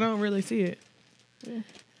 Like, Yeah. I don't really see it.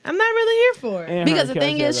 I'm not really here for it. And Because her the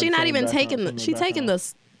thing Cassie is, got she the not same even background, taking similar she taking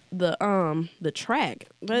background. the track.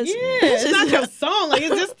 But Yeah, it's not your song. Like,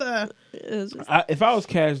 it's just a. it's just- If I was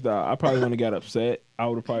Cash Doll, I probably wouldn't have got upset. I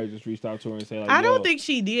would have probably just reached out to her and say like, I don't "Yo," think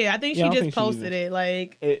she did. I think Yeah, I she don't just think she posted either. it.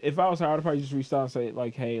 Like, If I was her, I would probably just reached out and say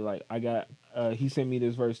like, "Hey, like I got he sent me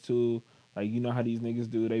this verse too. Like you know how these niggas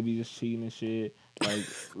do? They be just cheating and shit. Like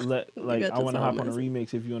got I the want to song hop on a message.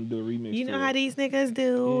 remix if you want to do a remix. you to know it. how these niggas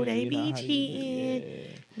do. Yeah, They you know be how they do. cheating. Yeah.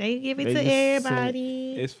 They give it They to just send-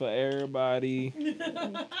 everybody. It's for everybody.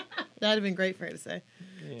 That'd have been great for her to say.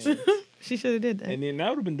 Yeah. She should have did that. And then that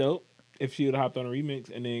would have been dope if she would have hopped on a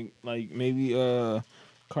remix and then like maybe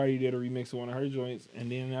Cardi did a remix of one of her joints and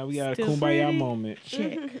then now we got Still a kumbaya pretty. moment.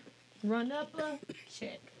 Check. Run up a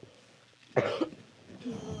check.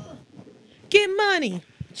 Get money.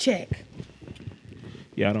 Check.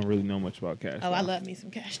 Yeah, I don't really know much about Cash. Oh, I Doll. love me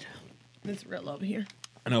some cash though. It's real over here.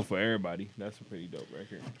 I know for everybody, that's a pretty dope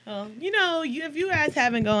record. You know, if you guys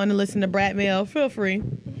haven't gone to listen to Brat Mail, feel free.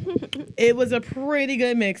 It was a pretty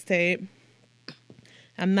good mixtape.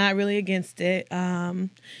 I'm not really against it.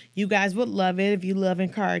 You guys would love it if you love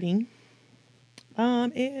Cardi.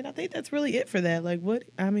 And I think that's really it for that. Like, what?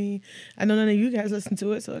 I mean, I know none of you guys listen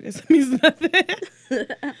to it, so I guess it means nothing.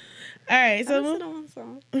 All right, so Listen to one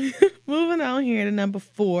song. moving on here to number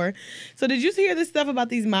 4. So did you hear this stuff about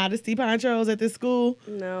these modesty ponchos at this school?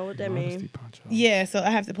 No, what that Modesty mean? Poncho. Yeah, so I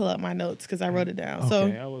have to pull up my notes because I wrote it down.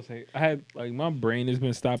 Okay, I was like, I had like my brain has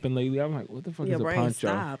been stopping lately. I'm like, what the fuck Your is a brain poncho?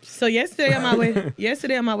 stops. So yesterday on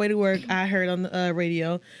my way to work, I heard on the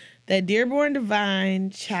radio that Dearborn Divine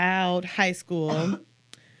Child High School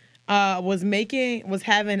was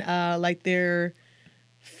having like their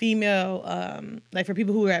female like for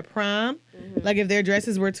people who were at prom, like if their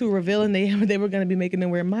dresses were too revealing, they were going to be making them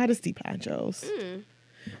wear modesty ponchos.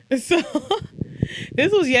 So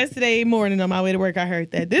this was yesterday morning on my way to work. I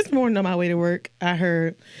heard that. This morning on my way to work, I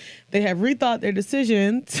heard they have rethought their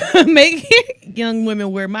decision to make young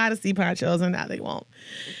women wear modesty ponchos, and now they won't.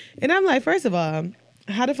 And I'm like, first of all,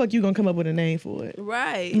 how the fuck you gonna come up with a name for it?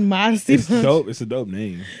 Right. Modesty It's ponchos. dope. It's a dope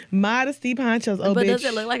name. Modesty ponchos. Oh, But bitch. does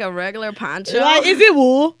it look like a regular poncho? Like, is it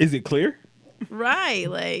wool? Is it clear? Right.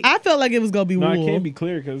 Like I felt like it was gonna be No, wool. it can't be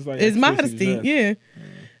clear because like It's that's modesty. dress. Yeah.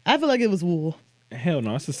 I feel like it was wool. Hell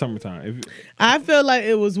no, it's the summertime. If I felt like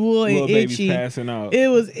it was wool little and baby's itchy. passing out, It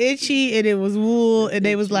was itchy and it was wool, and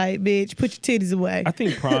they was like, "Bitch, put your titties away." I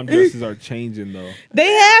think prom dresses are changing though.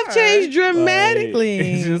 They have changed Like, dramatically.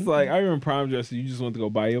 it's just like I remember prom dresses. You just want to go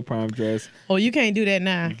buy your prom dress. Oh, you can't do that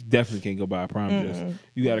now. You definitely can't go buy a prom dress.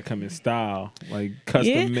 You got to come in style, like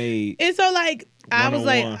custom Yeah. made. And so, like, I was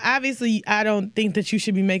like, 101. obviously, I don't think that you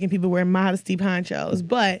should be making people wear modesty ponchos,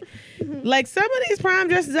 but like some of these prom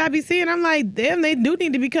dresses I be seeing, I'm like, damn, they do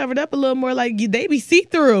need to be covered up a little more. Like, they be see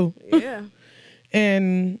through. yeah.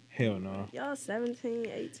 And Hell no. Y'all 17,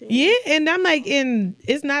 18. yeah, and I'm like,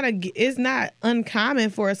 it's not uncommon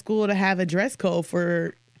for a school to have a dress code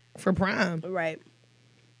for prom, Right.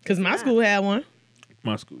 because my not. school had one.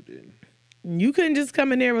 My school didn't. You couldn't just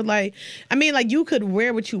come in there with like, I mean, like you could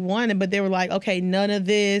wear what you wanted, but they were like, okay, none of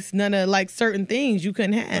this, none of like certain things you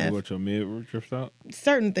couldn't Like have. what your mid drift out?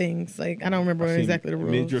 Certain things, like I don't remember exactly the rules.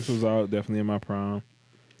 Mid drift was out definitely in my prom.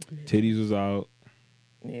 Titties was out.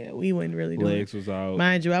 Yeah, we weren't really doing. Legs was out.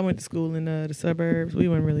 Mind you, I went to school in the suburbs. We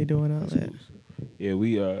weren't really doing all that. Yeah,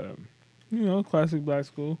 we classic black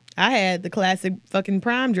school. I had the classic fucking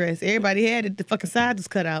prom dress. Everybody had it. The fucking side was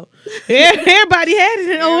cut out. Everybody had it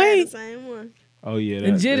in Everybody had 08. the same one. Oh yeah,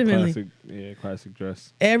 that Legitimately. classic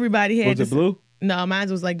dress. Everybody had Was it this- blue? No, mine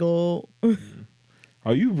was like gold.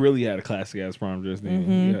 Oh, you really had a classic ass prom dress then.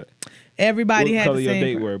 Mhm. Yeah. Everybody What had color the your same.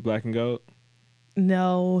 date wear? Black and gold.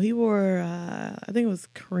 No, he wore. I think it was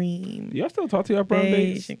cream. Y'all still talk to your prom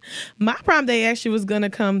dates? Beige. My prom day actually was gonna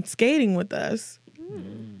come skating with us.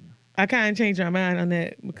 I kind of changed my mind on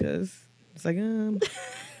that because it's like,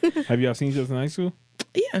 Have y'all seen each other in high school?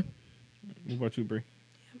 yeah. What about you, Brie?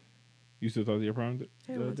 You still talk to your prom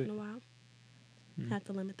Every once date? in a while. Have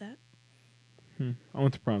to limit that. I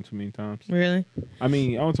went to prom too many times. Really? I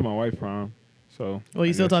mean, I went to my wife's prom, so. Well, you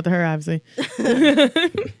I still guess- talk to her, obviously.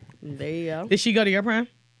 There you go. Did she go to your prom?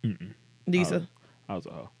 Mm-mm. Lisa. I was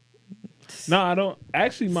a hoe. No, I don't.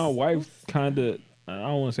 Actually, my wife kind of. I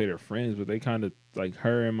don't want to say they're friends, but they kind of like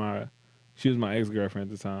her and she was my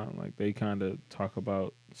ex-girlfriend at the time. Like they kind of talk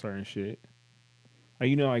about certain shit.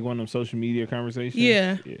 Like like one of them social media conversations.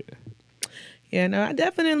 Yeah. Yeah. Yeah, no, I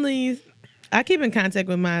definitely. I keep in contact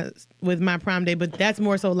with my prom date, but that's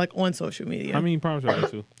more so like on social media. How many proms are you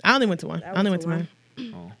to? I only went to one. I only went to mine.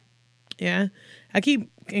 Oh, Yeah. I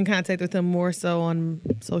keep in contact with him more so on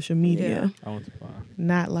social media. I went to 5.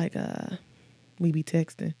 Not like we be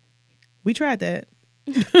texting. We tried that.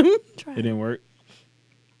 It didn't work.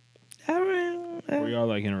 Were Were y'all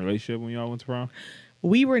like in a relationship when y'all went to prom?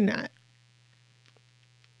 We were not.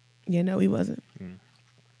 Yeah, no, we wasn't.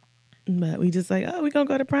 But we just like, oh, we gonna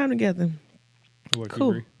go to prom together. What, Cool.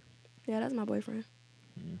 you agree? Yeah, that's my boyfriend.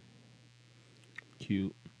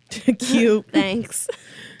 Cute. Cute. Thanks.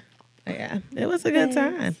 Yeah, it was a good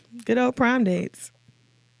time. Good old prom dates.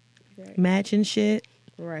 Right. Matching shit.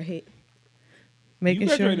 Right. Making You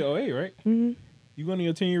sure. graduated 08, right? Mm-hmm. You going to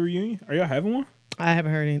your 10-year reunion? Are y'all having one? I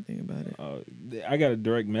haven't heard anything about it. I got a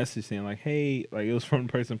direct message saying like, hey, like it was from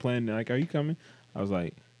the person planning. Like, are you coming? I was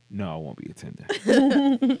like, no, I won't be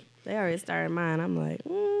attending. They already started mine. I'm like,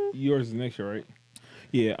 Yours is next year, right?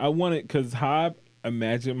 Yeah, I want it because how I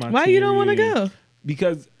imagined my Why 10-year you don't want to reunion- go?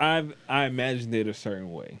 Because I imagined it a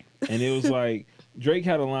certain way. And it was like, Drake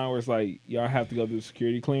had a line where it's like, y'all have to go through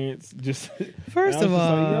security clearance. Just First and of I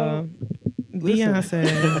was all, listen.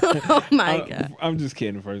 Beyonce. oh my God. I'm just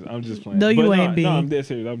kidding first. I'm just playing. No, you But ain't, B. No, I'm dead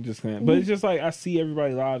serious. I'm just playing. But it's just like, I see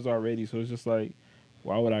everybody's lives already. So it's just like,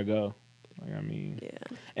 why would I go? Like, I mean.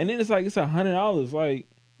 Yeah. And then it's like, it's $100. Like,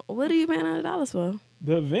 What are you paying $100 for?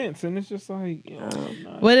 the events. And it's just like, you know,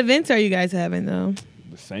 not What events are you guys having though?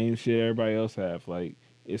 the same shit everybody else have. Like,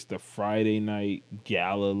 it's the Friday night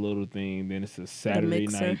gala little thing. Then it's a Saturday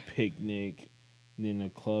mixer. night picnic. And then the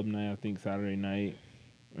club night, I think Saturday night.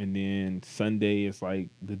 And then Sunday is like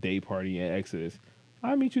the day party at Exodus.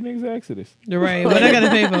 I'll meet you niggas at Exodus. You're right. What I gotta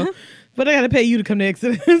pay for? What I gotta pay you to come to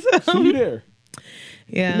Exodus? See you there.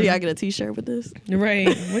 Yeah. Do y'all get a T-shirt with this? Right.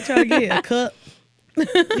 What y'all get? A cup?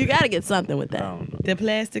 You got to get something with I that. don't know. The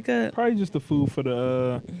plastic cup? Probably just the food for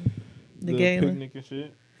the gala? picnic and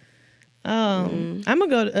shit. I'm gonna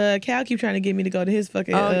go to Cal keep trying to get me to go to his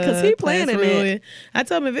fucking Oh, 'cause he class planning reunion. it. I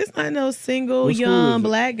told him if it's not no single What school is young it?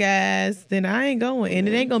 black guys, then I ain't going. And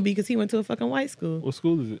it ain't gonna be because he went to a fucking white school. What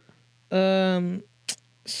school is it?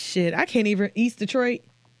 Shit, I can't even East Detroit.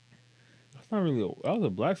 That's not really that was a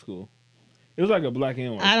black school. It was like a black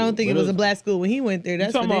and white I don't school, think but it was a black school when he went there.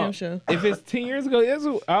 That's for talking damn about- sure. If it's 10 years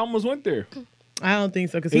ago, I almost went there. I don't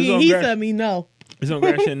think so because It was on he Grass- said me no. It's on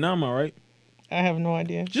Gratiot Nama, right? I have no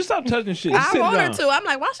idea. Just stop touching shit. Just I sit it want her down. to. I'm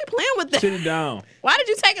like, why she playing with Sit that? it down. Why did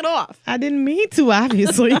you take it off? I didn't mean to,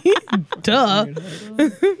 obviously. Duh. Y'all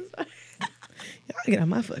get on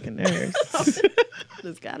my fucking nerves.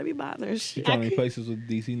 It's got to be bothering She shit. calling me places with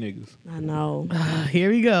DC niggas. I know. Here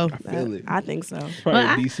we go. I feel it. I think so. Probably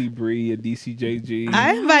Well, a DC Bree, a DC JG.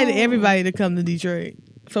 I invited everybody to come to Detroit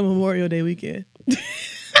for Memorial Day weekend.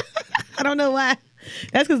 I don't know why.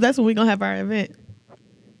 That's because that's when we're going to have our event.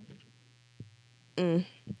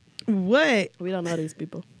 What? We don't know these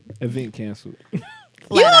people. Event canceled. You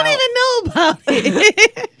don't even know about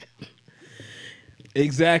it.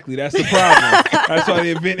 Exactly. That's the problem. That's why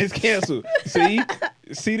the event is canceled.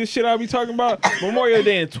 See the shit I be talking about? Memorial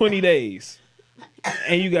Day in 20 days.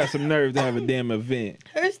 And you got some nerve to have a damn event.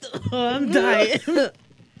 Oh, I'm dying.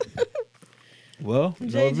 Well, no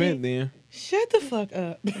JG. event then. Shut the fuck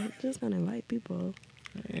up. I'm just going to invite people.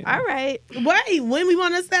 Yeah. All right. Wait, when we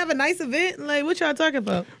want us to have a nice event? Like, what y'all talking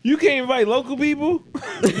about? You can't invite local people.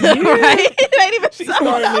 right? It ain't even She so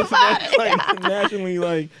started this about it. like nationally,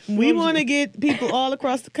 like We want to get people all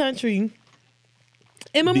across the country.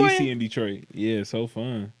 In Memorial. DC and Detroit. Yeah, so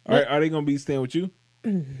fun. Are they gonna be staying with you?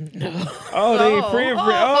 No. Oh, they ain't friend.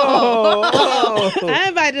 Oh. I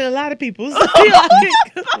invited a lot of people. So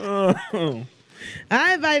Oh.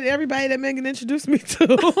 I invited everybody that Megan introduced me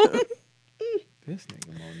to. This nigga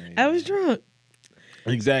Monet. I was drunk.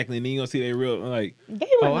 Exactly, and then you gonna see they real like. They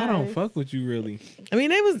were Oh, I don't nice. fuck with you really. I mean,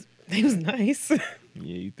 they was nice. Yeah,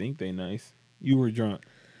 you think they nice. You were drunk.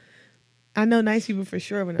 I know nice people for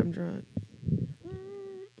sure when I'm drunk.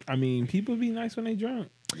 I mean, people be nice when they drunk,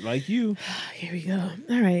 like you. Here we go.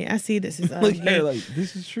 All right, I see this is Look at her like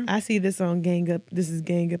this is true. I see this on Gang Up. This is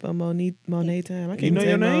Gang Up on Monet time. I can't You know even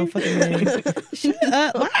your say my name? own fucking name. Shut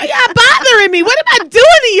up. Why are y'all bothering me? What am I doing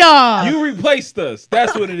to y'all? You replaced us.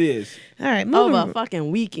 That's what it is. All right, move Over a fucking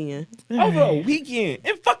weekend. Over a weekend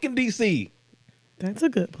in fucking DC. That's a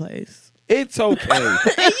good place. It's okay.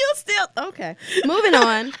 And you still okay. Moving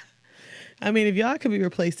on. I mean, if y'all could be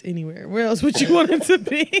replaced anywhere, where else would you want it to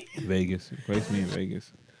be? Vegas. Place me in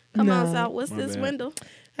Vegas. Come No. on, South. What's My this bad. window?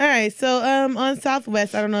 All right, so on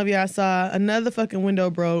Southwest, I don't know if y'all saw another fucking window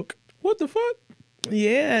broke. What the fuck?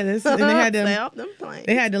 Yeah, and they had Stay to off them planes.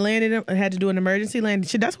 they had to land it. Had to do an emergency landing.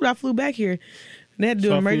 Shit, that's what I flew back here They had to do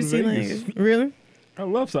South emergency Florida, landing. Vegas. Really? I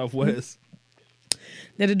love Southwest.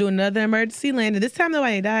 They had to do another emergency landing. This time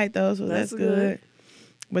nobody died though, so that's That's good. good.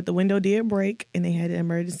 But the window did break, and they had an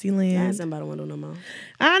emergency I ain't land. sitting by the window no more.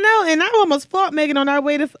 I know, and I almost fought Megan on our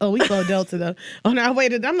way to. Oh, we fought Delta though. On our way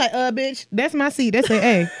to, I'm like, bitch, that's my seat. That's a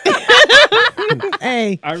hey,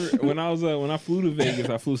 hey. When I flew to Vegas,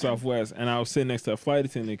 I flew Southwest, and I was sitting next to a flight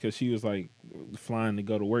attendant because she was like flying to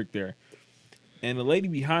go to work there. And the lady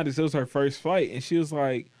behind us, it was her first flight, and she was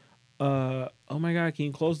like, "Oh my God, can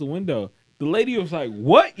you close the window?" The lady was like,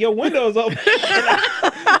 "What? Your window's open?"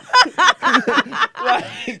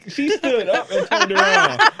 Like she stood up and turned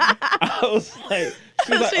around. I was like,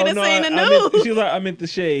 she was like, She "Oh done no, seen the I meant, news. she was like, I meant the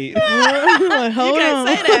shade." Like, hold can't on.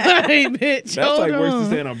 say that. Hey, bitch. That's hold like worse on. than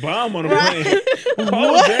saying a bomb on a plane. What was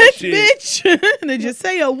What, that shit? bitch? Did you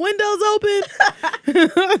say your windows open?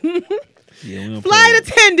 Yeah, we don't Flight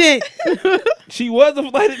play that. attendant. She was a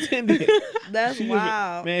flight attendant. That's She was-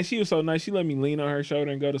 wild. man, she was so nice. She let me lean on her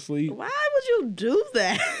shoulder and go to sleep. Why would you do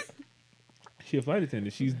that? She a flight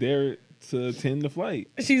attendant. She's there to attend the flight.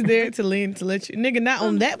 She's there to lean to let you, nigga. Not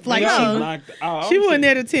on that flight. Nigga, I was She, knocked out. she wasn't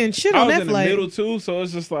there to tend shit I on was that in flight. the middle too, so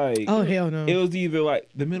it's just like, Oh hell no. it was either like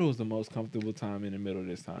the middle was the most comfortable time in the middle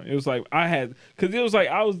this time. It was like because it was like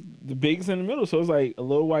I was the biggest in the middle, so it was like a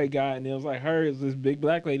little white guy, and it was like her, it was this big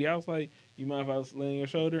black lady. I was like, you mind if I was laying on your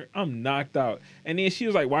shoulder? I'm knocked out. And then she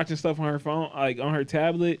was like watching stuff on her phone, like on her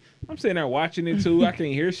tablet. I'm sitting there watching it too. I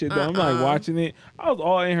can't hear shit though. I'm like watching it. I was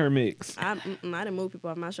all in her mix. I didn't move people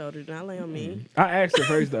off my shoulder. Do not lay on me. I asked her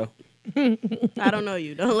first though. I don't know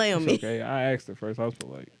you. Don't lay on me. Okay, I asked her first. I was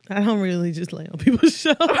like, I don't really just lay on people's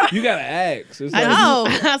shoulders. you gotta ask. It's I like,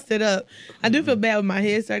 know. I sit up. I do feel bad with my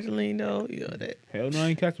head starting to lean though. You know that. hell no, I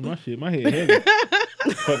ain't catching my shit. My head heavy.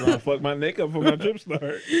 fuck my neck up for my trip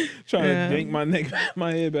start. Trying Yeah. to yank my neck,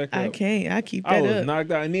 my head back up. I can't. I keep I that was up.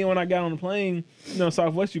 knocked out. And then when I got on the plane,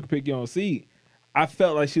 Southwest, you could pick your own seat. I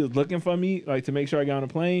felt like she was looking for me, like to make sure I got on the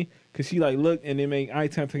plane, because she like looked and then made eye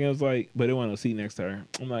contact and was like, but it wasn't a seat next to her.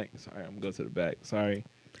 I'm like, sorry, I'm gonna go to the back. Sorry.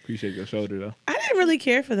 Appreciate your shoulder though. I didn't really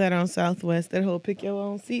care for that on Southwest. That whole pick your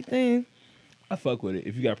own seat thing. I fuck with it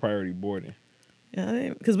if you got priority boarding. Yeah,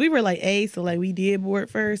 because we were like A, so like we did board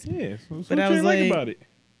first. Yeah. So But what I you was like like- about it?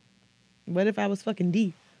 What if I was fucking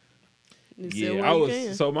D? You Yeah, sit where I you was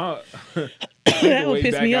can. so my That would way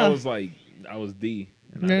piss back, me I off. was like I was D.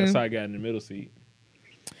 And Yeah. that's how I got in the middle seat.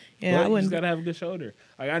 Yeah, But I you just wouldn't. gotta have a good shoulder.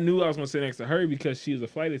 Like I knew I was gonna sit next to her because she was a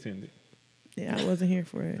flight attendant. Yeah, I wasn't here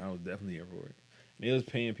for it. I was definitely here for it. And it was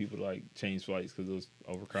paying people to like change flights because it was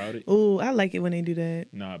overcrowded. Ooh, I like it when they do that.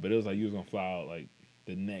 Nah, but it was like you was gonna fly out like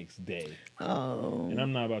the next day. Oh, And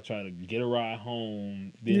I'm not about trying to get a ride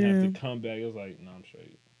home, then Yeah. have to come back. It was like, no, I'm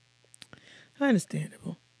straight.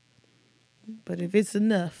 understandable. But if it's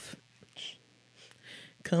enough,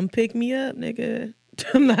 come pick me up, nigga.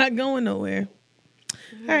 I'm not going nowhere.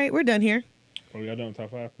 All right, we're done here. Oh, we got done with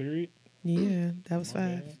top 5, period? Yeah, that was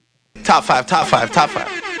 5. Top five, top five, top five.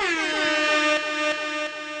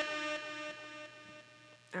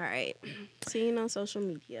 All right. Seen on social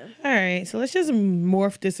media. All right, so let's just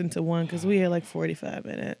morph this into one because we had like 45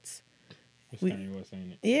 minutes. What's We- Kanye West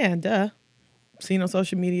saying it? Yeah, duh. Seen on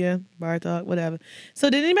social media, bar talk, whatever. So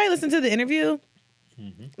did anybody listen to the interview?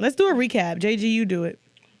 Let's do a recap. JG, you do it.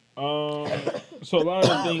 So a lot of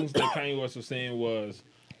the things that Kanye West was saying was,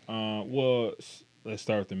 let's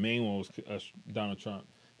start with the main one was Donald Trump.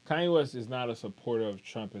 Kanye West is not a supporter of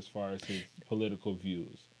Trump as far as his political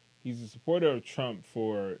views. He's a supporter of Trump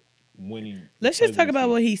for winning. Let's just talk about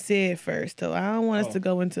presidency. what he said first, though. I don't want us Oh. to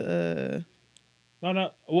go into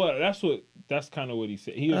No. Well, that's kind of what he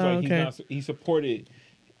said. He was Oh, like, okay.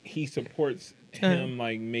 he supports him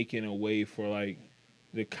like making a way for like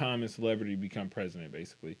the common celebrity to become president,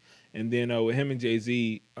 basically. And then with him and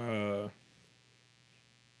Jay-Z, a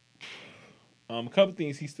couple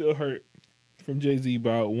things he still heard from Jay-Z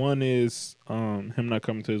about. One is him not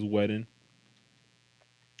coming to his wedding,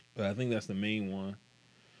 but I think that's the main one.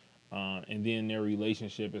 And then their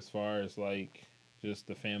relationship, as far as like just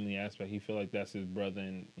the family aspect, he feel like that's his brother,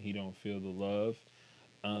 and he don't feel the love.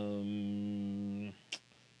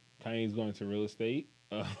 Kanye's going to real estate.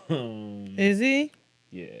 is he?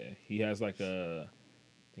 Yeah, he has like I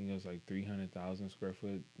think it was like 300,000 square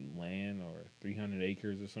foot land or 300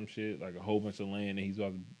 acres or some shit, like a whole bunch of land that he's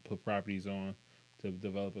about to put properties on to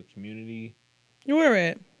develop a community. Where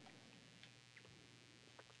at?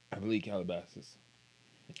 I believe Calabasas.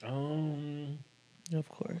 Of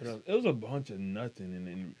course. What else? It was a bunch of nothing, and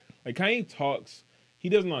then like Kanye talks. He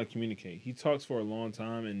doesn't know how to communicate. He talks for a long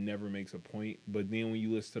time and never makes a point. But then when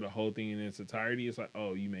you listen to the whole thing in its entirety, it's like,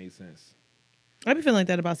 oh, you made sense. I be feeling like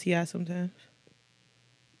that about T.I. sometimes.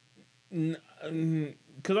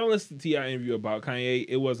 Because I listened to T.I. interview about Kanye,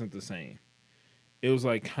 it wasn't the same. It was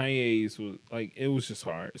like Kanye's was like, it was just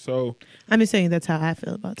hard. So I'm just saying that's how I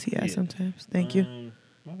feel about T.I. Yeah. sometimes. Thank you.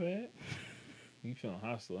 My bad. You feeling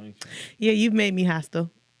hostile, ain't you? Yeah, you've made me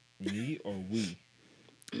hostile. Me or we?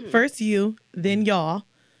 First you, then y'all.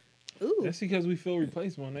 Ooh, That's because we feel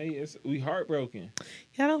replaced, Monet. We heartbroken.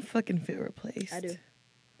 Y'all don't fucking feel replaced. I do.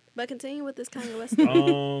 But continue with this Kanye West.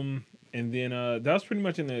 And then that was pretty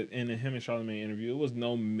much in the him and Charlamagne interview. It was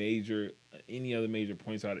no any other major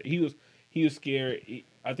points out of it. He was scared.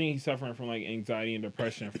 I think he's suffering from like anxiety and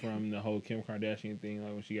depression from the whole Kim Kardashian thing,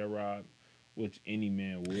 like when she got robbed, which any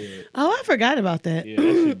man would. Oh, I forgot about that.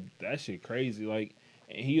 Yeah, that shit crazy. Like,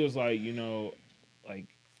 and he was like, like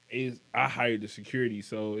I hired the security,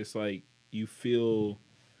 so it's like you feel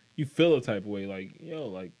a type of way, like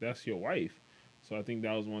like that's your wife. So I think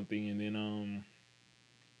that was one thing, and then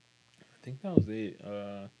I think that was it.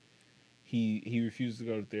 He refused to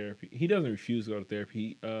go to therapy. He doesn't refuse to go to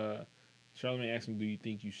therapy. Charlamagne asked him, "Do you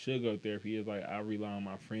think you should go to therapy?" He was like, "I rely on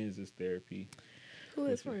my friends as therapy." Who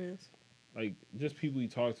is friends? Like just people he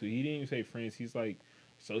talked to. He didn't even say friends. He's like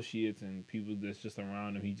associates and people that's just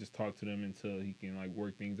around him. He just talked to them until he can like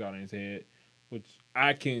work things out in his head, which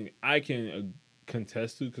I can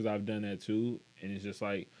contest to because I've done that too. And it's just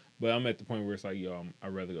like, but I'm at the point where it's like,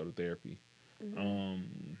 I'd rather go to therapy.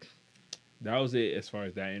 Mm-hmm. That was it as far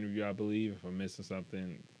as that interview, I believe. If I'm missing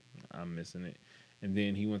something, I'm missing it. And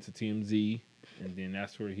then he went to TMZ, and then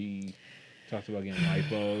that's where he talked about getting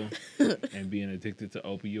lipo and being addicted to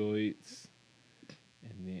opioids.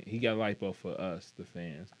 And then he got lipo for us, the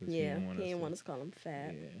fans. Yeah, he didn't want us to call him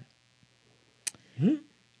fat. Yeah.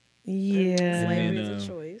 Yeah. Slavery is a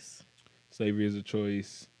choice. Slavery is a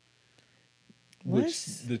choice.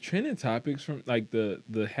 Which the trending topics from like the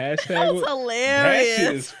hashtag That was hilarious. That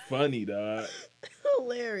shit is funny, dog.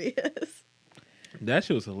 Hilarious. That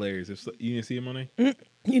shit was hilarious. You didn't see it, Monet?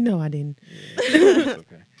 You know I didn't. Yeah,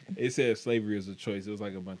 okay. It said slavery is a choice. It was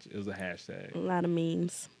like it was a hashtag. A lot of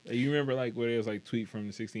memes. You remember like where there was like tweet from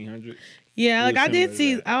the 1600s? Yeah, like I did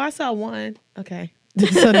see. Oh, I saw one. Okay.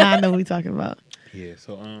 So now I know what we're talking about. Yeah,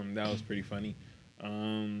 so that was pretty funny.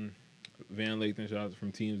 Van Lathan, shout out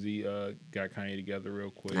from TMZ, got Kanye together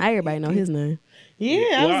real quick. Everybody know his name.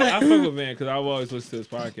 Yeah, I fuck with Van because I've always listened to his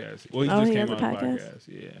podcast. Well, he just came has out a with a podcast.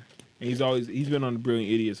 Yeah, and he's been on the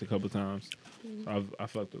Brilliant Idiots a couple times. So I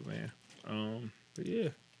fucked with Van. But yeah.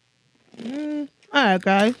 All right,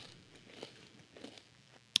 guys.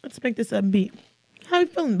 Let's make this upbeat. How are you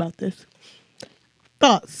feeling about this?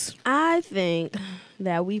 Thoughts? I think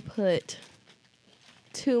that we put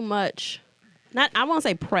too much, I won't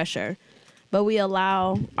say pressure, but we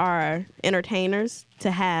allow our entertainers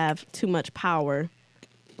to have too much power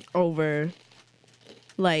over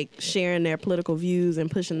like sharing their political views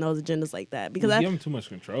and pushing those agendas like that. Because we give them too much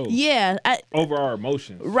control. Yeah. Over our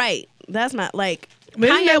emotions. Right. That's not like. But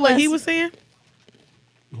isn't that what he was saying?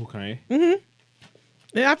 Who, Kanye? Mm-hmm.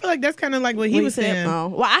 Yeah, I feel like that's kind of like what he was saying. Oh,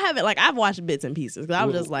 well, I haven't I've watched bits and pieces because I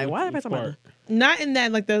was just like, why are they talking about that? Not in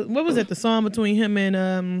that, like what was it? The song between him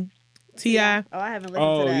and T.I. Oh, I haven't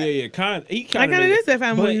listened to that. Yeah. He kind of is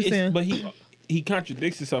that what you're saying. But he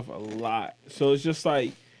contradicts himself a lot. So it's just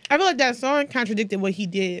like I feel like that song contradicted what he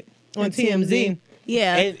did on TMZ.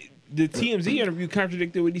 Yeah. And the TMZ interview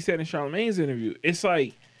contradicted what he said in Charlamagne's interview. It's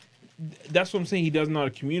like that's what I'm saying. He doesn't know how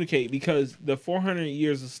to communicate because the 400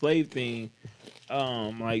 years of slave thing,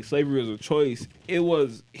 like slavery was a choice.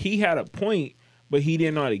 He had a point, but he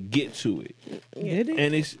didn't know how to get to it. Did he?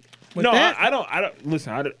 And it's With that? I don't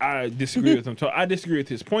listen. I disagree with him. I disagree with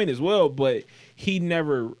his point as well, but he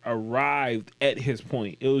never arrived at his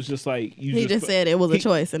point. It was just like he just said it was a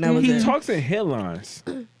choice, and that was he it. talks in headlines.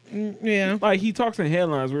 Yeah, like he talks in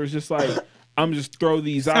headlines where it's just like I'm just throw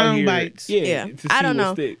these out Sound here. bites. Yeah, to see I don't what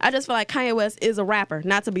know. sticks. I just feel like Kanye West is a rapper.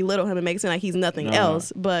 Not to belittle him and make it seem like he's nothing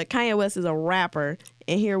else, but Kanye West is a rapper,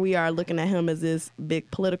 and here we are looking at him as this big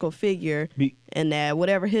political figure, and that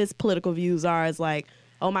whatever his political views are is like,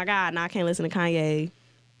 oh my God, now I can't listen to Kanye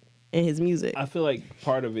and his music. I feel like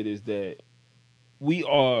part of it is that we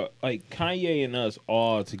are like Kanye and us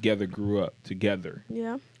all together grew up together.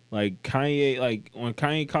 Yeah. Like Kanye, like when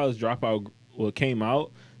Kanye College Dropout came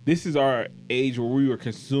out, this is our age where we were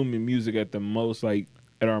consuming music at the most, like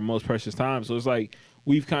at our most precious time. So it's like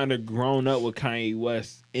we've kind of grown up with Kanye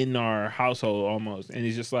West in our household almost, and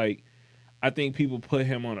it's just like I think people put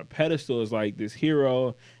him on a pedestal as like this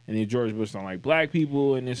hero, and then George Bush don't like black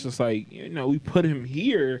people, and it's just like we put him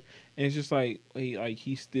here, and it's just like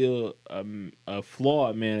he's still a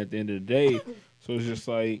flawed man at the end of the day. So it's just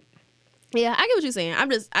like Yeah, I get what you're saying.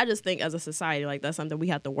 I just think as a society, like that's something we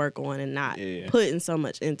have to work on and not putting so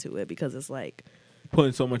much into it because it's like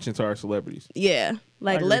putting so much into our celebrities. Yeah,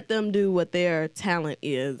 like let them do what their talent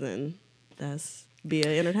is, and that's be an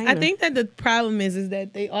entertainer. I think that the problem is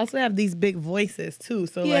that they also have these big voices too.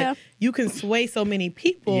 So like you can sway so many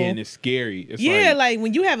people. Yeah, and it's scary. It's like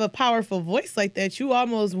when you have a powerful voice like that, you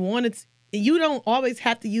almost want it. You don't always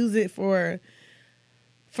have to use it for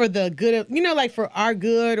the good of, like for our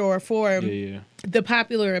good or for the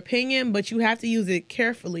popular opinion, but you have to use it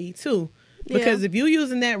carefully too. Because if you're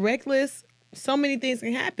using that reckless, so many things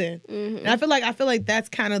can happen. And I feel like that's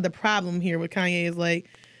kind of the problem here with Kanye is like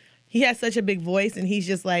he has such a big voice and he's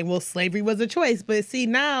just like, well, slavery was a choice. But see,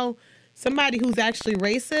 now somebody who's actually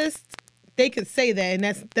racist, they could say that,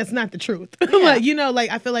 and that's not the truth. Like,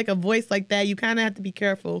 I feel like a voice like that, you kind of have to be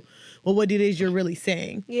careful with what it is you're really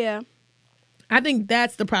saying. Yeah. I think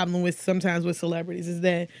that's the problem sometimes with celebrities is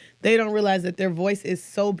that they don't realize that their voice is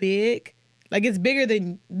so big. Like, it's bigger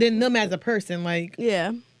than them as a person. Like,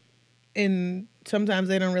 yeah. And sometimes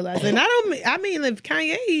they don't realize. And I mean, if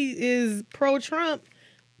Kanye is pro-Trump,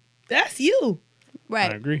 that's you.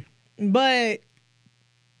 Right. I agree. But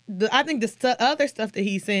I think the other stuff that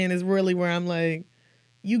he's saying is really where I'm like,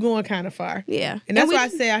 you going kind of far. Yeah. And that's why I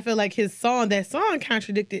say I feel like that song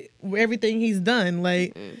contradicted everything he's done.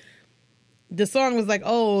 Like, the song was like,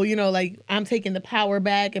 oh, like, I'm taking the power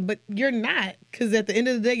back. But you're not. Because at the end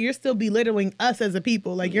of the day, you're still belittling us as a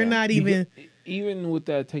people. Like, you're not even... Even with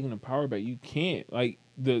that taking the power back, you can't. Like,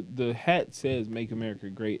 the hat says "Make America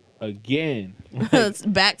Great Again." It's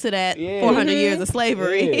back to that 400 years of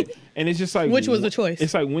slavery. Yeah. And it's just like... Which was a choice.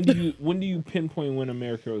 It's like, when do you pinpoint when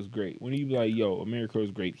America was great? When do you be like, yo, America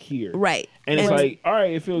was great here? Right. And it's like, all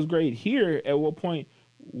right, if it was great here, at what point...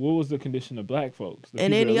 What was the condition of black folks?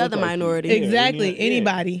 And any other minority. Exactly.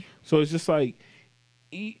 Anybody. So it's just like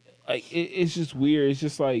it's just weird. It's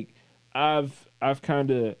just like I've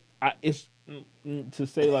kind of it's to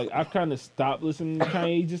say like I've kind of stopped listening to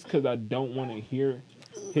Kanye just because I don't want to hear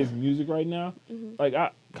his music right now. Like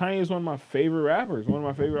Kanye is one of my favorite rappers, one of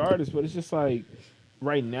my favorite artists, but it's just like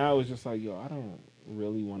right now it's just like, yo, I don't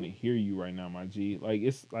really want to hear you right now, my G. Like,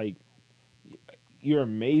 it's like you're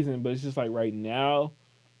amazing, but it's just like right now,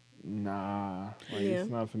 nah, like it's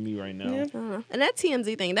not for me right now. And that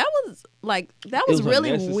TMZ thing, that was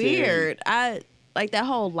really weird. I like that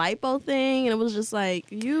whole lipo thing, and it was just like,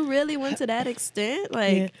 you really went to that extent?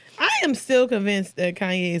 Like, I am still convinced that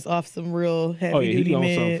Kanye is off some real heavy duty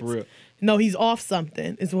meds. Something for real. No, he's off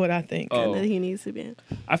something, is what I think. And that he needs to be.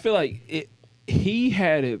 I feel like he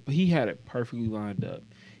had it perfectly lined up.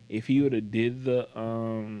 If he would have did the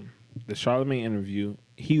Charlamagne interview,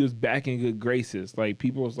 he was back in good graces. Like,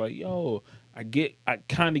 people was like, yo, I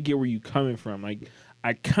kind of get where you coming from. Like,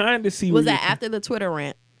 I kind of see. Was that after the Twitter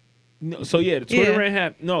rant? No, so the Twitter rant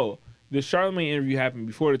happened. No, the Charlamagne interview happened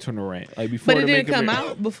before the Twitter rant. Like, before. But it didn't come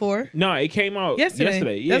out before. No, it came out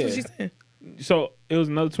yesterday. Yeah, that's what she said. So it was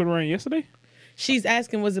another Twitter rant yesterday. She's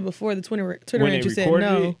asking, was it before the Twitter rant? You said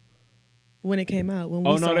no. It? When it came out. When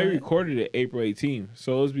they recorded it April 18th.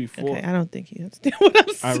 So it was before. Okay, I don't think you understand what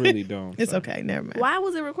I'm saying. I really don't. It's okay, never mind. Why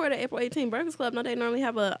was it recorded April 18th? Breakfast Club, don't they normally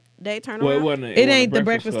have a day turnaround? Well, it wasn't. It ain't the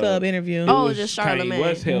Breakfast Club interview. Oh, just Charlamagne. Kanye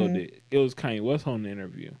West held it. It was Kanye West on the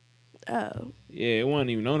interview. Oh. Yeah, it wasn't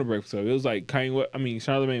even on the Breakfast Club. It was like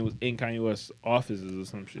Charlamagne was in Kanye West's offices or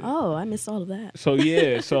some shit. Oh, I missed all of that. So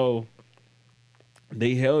yeah, so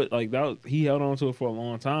they held it like that. He held on to it for a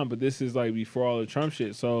long time, but this is like before all the Trump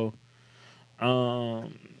shit. So,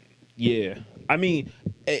 yeah. I mean,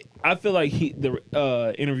 I feel like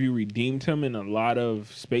the interview redeemed him in a lot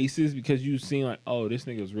of spaces because you seen like, oh, this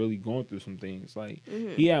nigga's really going through some things. Like,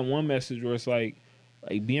 he had one message where it's like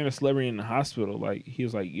being a celebrity in the hospital. Like, he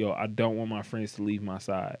was like, yo, I don't want my friends to leave my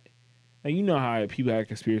side. And you know how people have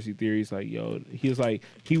conspiracy theories, like, yo, he was like,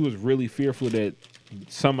 he was really fearful that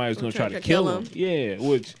somebody was going to try to kill him. Yeah,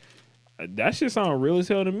 which, that shit sound real as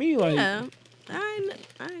hell to me. Like, yeah, I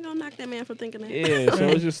ain't gonna knock that man for thinking that. Yeah, so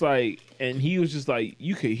it's just like, and he was just like,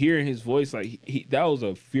 you could hear in his voice, like, that was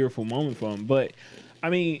a fearful moment for him. But,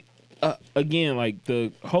 I mean, again, like,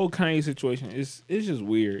 the whole Kanye situation, it's just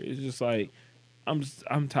weird. It's just like,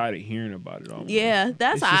 I'm tired of hearing about it all. Yeah,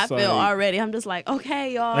 that's how I feel already. I'm just like,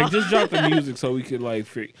 okay, y'all. Like, just drop the music so we could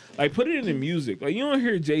like put it in the music. Like, you don't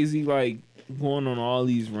hear Jay-Z like going on all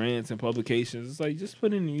these rants and publications. It's like, just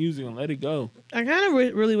put it in the music and let it go. I kind of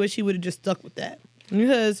really wish he would have just stuck with that,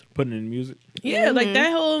 because put it in the music. Yeah, like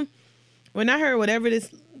that whole, when I heard whatever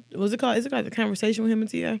this was, it called? Is it called The Conversation with him and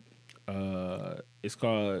T.I.? It's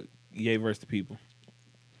called Ye vs. the People.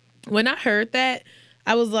 When I heard that,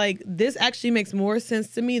 I was like, this actually makes more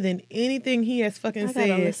sense to me than anything he has fucking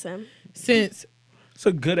said since. It's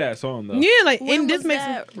a good ass song though. Yeah, like When and this was makes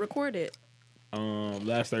that recorded?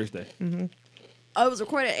 Last Thursday. Oh, it was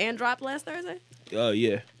recorded and dropped last Thursday?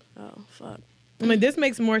 Yeah. Oh, fuck. I mean, this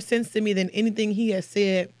makes more sense to me than anything he has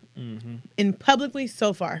said in publicly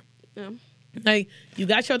so far. Yeah. Like, you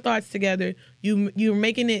got your thoughts together. You're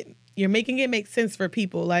making it make sense for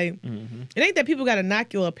people. Like, it ain't that people got to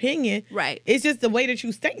knock your opinion. Right. It's just the way that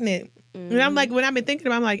you stating it. And I'm like, when I've been thinking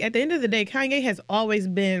about it, I'm like, at the end of the day, Kanye has always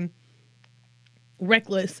been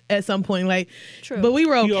reckless at some point. Like, True. but we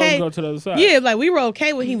were You always okay. go to the other side. Yeah, like we were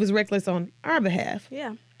okay when he was reckless on our behalf.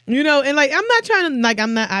 Yeah. You know, and like I'm not trying to like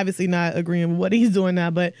I'm not obviously not agreeing with what he's doing now,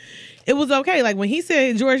 but it was okay. Like when he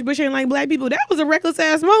said George Bush ain't like black people, that was a reckless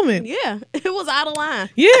ass moment. Yeah. It was out of line.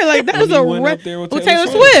 Yeah, like that was he a went up there with with Taylor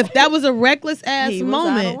Taylor Swift. That was a reckless ass He was out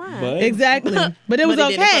of moment. line. But- Exactly, but it was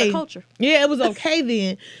But he did it for the okay. culture. Yeah, it was okay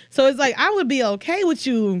then. So it's like I would be okay with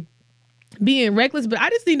you being reckless, but I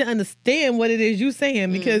just need to understand what it is you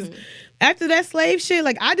saying because after that slave shit,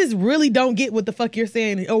 like I just really don't get what the fuck you're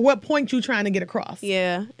saying or what point you trying to get across.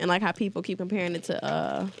 Yeah. And like how people keep comparing it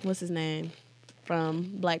to, what's his name? From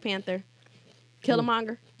Black Panther?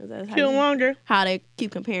 Killmonger? Is that how you- Killmonger. How they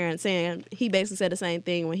keep comparing, saying he basically said the same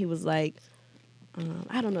thing when he was like,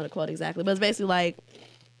 I don't know the quote exactly, but it's basically like,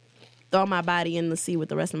 throw my body in the sea with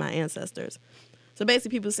the rest of my ancestors. So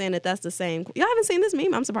basically, people saying that that's the same. Y'all haven't seen this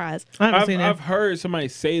meme? I'm surprised. I haven't seen I've that. heard somebody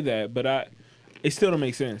say that, but it still don't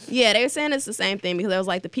make sense. Yeah, they were saying it's the same thing because it was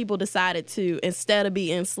like the people decided to, instead of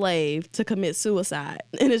be enslaved, to commit suicide.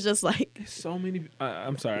 And it's just like, So many.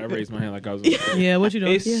 I'm sorry, I raised my hand like I was. Yeah, what you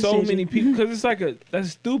doing? It's so many people because it's like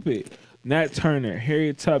that's stupid. Nat Turner,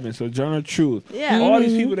 Harriet Tubman, Sojourner Truth. Yeah. All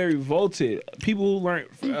these people that revolted. People who learned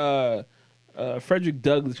Frederick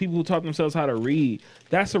Douglass. People who taught themselves how to read.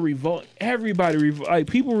 That's a revolt. Everybody like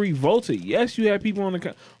people revolted. Yes, you had people on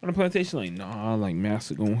the plantation like, nah, like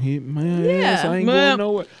master gonna hit my ass. I ain't Well, going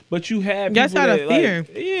nowhere. But you had people that's out of that, fear.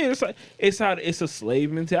 Like, yeah, it's a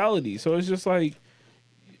slave mentality. So it's just like.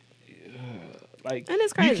 Like And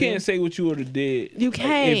it's you crazy. can't say what you would have did. You like,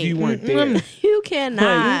 can't. if you weren't there. you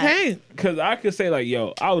cannot. Okay. Cause I could say like,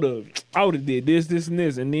 yo, I would have did this, and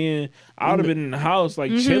this, and then I would have been in the house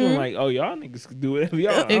like chilling, like, oh, y'all niggas can do whatever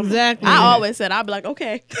y'all. Exactly. I always said, I'd be like,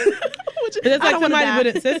 okay. It's I like don't wanna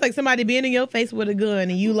somebody die. it's like somebody being in your face with a gun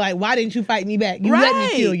and you like, why didn't you fight me back? You let me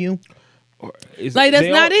Right. kill you. It's- Like, that's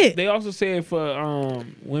they not it. They also say it for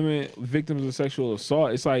women victims of sexual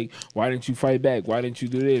assault. It's like, why didn't you fight back? Why didn't you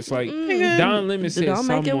do this? Like Don Lemon said Don't make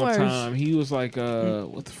something it one worse. time. He was like,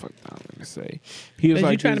 what the fuck Don Lemon say? He was Because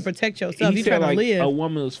like, you trying to this- protect yourself. He You said trying to like live. a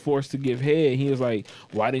woman was forced to give head. He was like,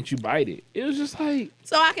 why didn't you bite it? It was just like,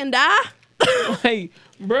 So I can die? like,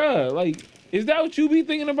 bruh, like, is that what you be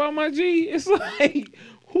thinking about, my G? It's like,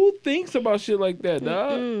 who thinks about shit like that,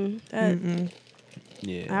 dog?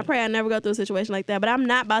 Yeah. I pray I never go through a situation like that, but I'm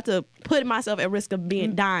not about to put myself at risk of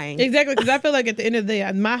being dying. Exactly, because I feel like at the end of the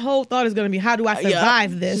day, my whole thought is going to be, how do I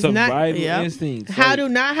survive this? Survival Yeah. instincts. How like,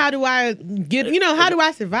 do I get, how do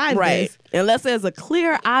I survive Right. this? Unless there's a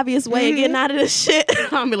clear, obvious way of getting out of this shit,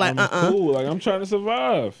 I'll be like, I'm cool. Like, I'm trying to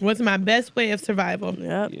survive. What's my best way of survival?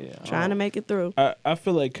 Yep. Yeah, Trying to make it through. I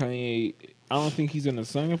feel like Kanye, I don't think he's in a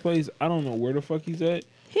sunken place. I don't know where the fuck he's at.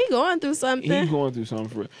 He going through something. He's going through something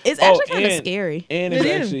for It's actually kind of scary. And it's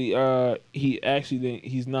It is. actually,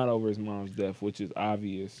 he's not over his mom's death, which is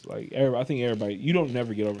obvious. Like, I think everybody, you don't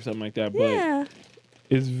never get over something like that, but Yeah.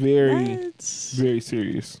 it's very, That's- very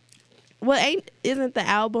serious. Well, isn't the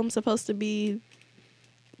album supposed to be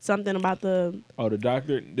something about the? Oh, the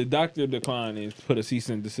doctor declined and put a cease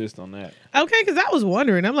and desist on that. Okay, because I was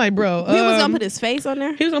wondering. I'm like, bro. He was gonna put his face on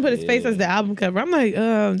there. he was gonna put his face Yeah. as the album cover. I'm like,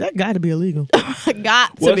 that got to be illegal.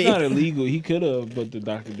 Got to Well, be. it's not illegal. He could have, but the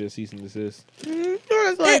doctor did cease and desist.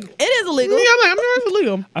 It's like, It is illegal. yeah, I'm sure it's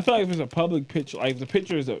illegal. I feel like if it's a public picture, like if the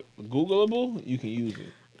picture is Googleable, you can use it.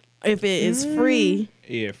 If it is free,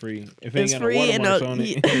 Yeah, free. If it ain't it's got free no and watermarks on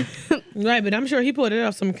it. Right, but I'm sure he pulled it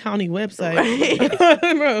off some county website.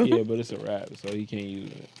 Bro. Yeah, but it's a rap, so he can't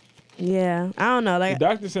use it. yeah, I don't know. The Like,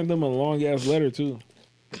 doctor sent them a long ass letter too,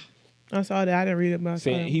 I saw that. I didn't read it myself.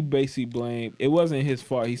 saying he basically blamed. It wasn't his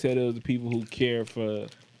fault. He said it was the people who care for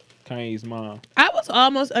Kanye's mom. I was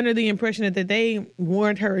almost under the impression that they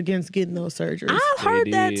warned her against getting those surgeries. I They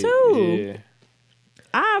heard that did, too. Yeah.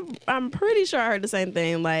 I'm pretty sure I heard the same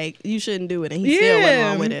thing. Like, you shouldn't do it, and he still went Yeah.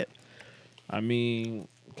 along with it. I mean,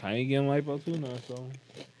 Kanye getting lipo too now, so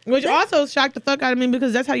Which also shocked the fuck out of me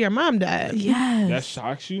because that's how your mom died. Yes. that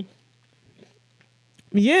shocks you.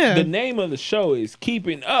 Yeah. The name of the show is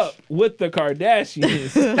Keeping Up with the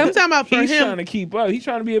Kardashians. I'm talking about for He's him. trying to keep up. He's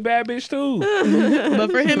trying to be a bad bitch too.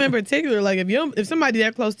 But for him in particular, like if somebody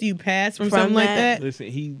that close to you passed from something like that, Listen,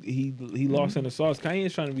 he lost in the sauce.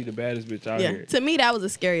 Kanye's trying to be the baddest bitch out Yeah. here. To me, that was the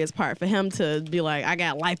scariest part for him to be like, I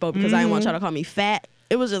got lipo because I didn't want y'all to call me fat.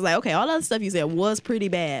 It was just like, okay, all that stuff you said was pretty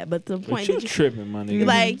bad, but the But point you that you tripping, my nigga.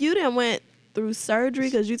 like, you didn't went through surgery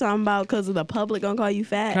because you talking about because of the public gonna call you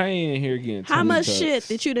fat. Kanye in here getting How tummy much tucks. shit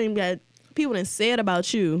that you didn't get people didn't said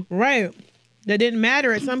about you? right? That didn't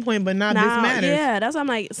matter at some point, but not Now, this matters. yeah, that's why I'm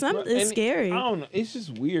like, something is And scary. I don't know. It's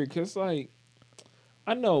just weird because like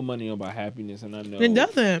I know money about happiness, and I know It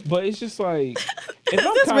doesn't. But it's just like if Is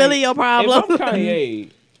this really your problem? If I'm Kanye,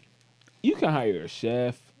 you can hire a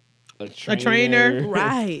chef, a trainer.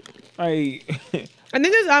 Right. Like I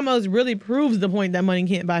think this almost really proves the point that money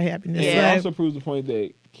can't buy happiness. it Yeah. Like, also proves the point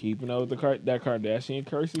that keeping up with that Kardashian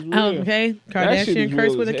curse is real. oh, okay, That shit is Kardashian curse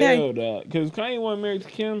real with a as K. hell, because Kanye wasn't married to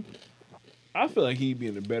Kim. I feel like he'd be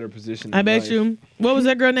in a better position. I in bet life. you. What was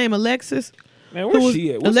that girl name? Alexis. Man, where's was,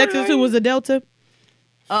 she at? What's her Alexis, who name? was a Delta.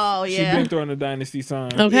 Oh She yeah. been throwing the dynasty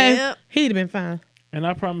sign. Okay, Yep. he'd have been fine. And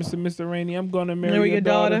I promised to Mr. Rainey, I'm going to marry Marry your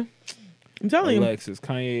daughter. I'm telling you. Alexis,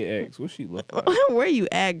 Kanye ex. What she look like? Where you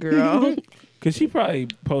at, girl? Cause she probably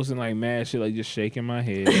posting like mad shit, like just shaking my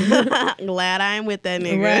head. Glad I ain't with that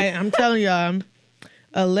nigga. Right, I'm telling y'all.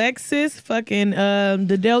 Alexis, fucking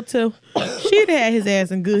the Delta, she'd had his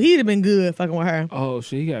ass in good. He'd have been good fucking with her. Oh,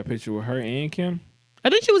 shit, he got a picture with her and Kim. I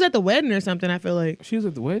think she was at the wedding or something. I feel like She was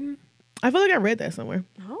at the wedding. I read that somewhere.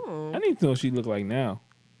 Oh. I need to know what she look like now.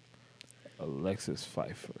 Alexis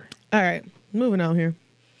Pfeiffer. All right, moving on here.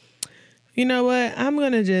 You know what? I'm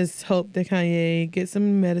gonna just hope that Kanye get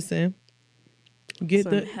some medicine, get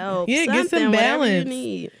Some help. yeah, get something, some whatever you balance,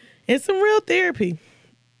 need. and some real therapy.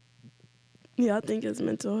 Yeah, I think it's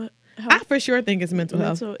mental I for sure think it's mental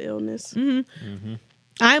health. mental illness.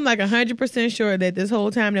 I'm like 100% sure that this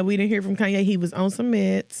whole time that we didn't hear from Kanye, he was on some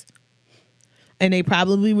meds, and they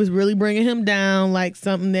probably was really bringing him down, like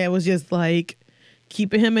something that was just like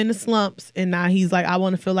keeping him in the slumps. And now he's like, I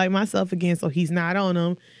want to feel like myself again, so he's not on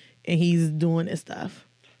them, and he's doing this stuff.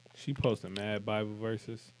 She posted mad Bible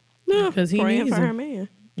verses. No, 'Cause he praying needs for him. her man.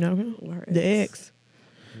 No, Or her the ex.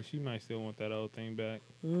 And she might still want that old thing back.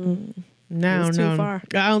 No, It's too no, far.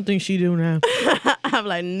 I don't think she do now. I'm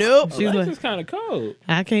like, nope. She's Alexis like, kind of cold.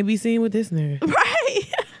 I can't be seen with this nigga. Right.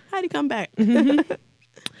 How'd he come back?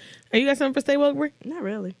 Hey, you got something for Stay Woke, Rick? Not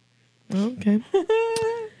really. Okay.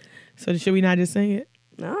 So should we not just sing it?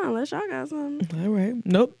 No, unless y'all got something. All right.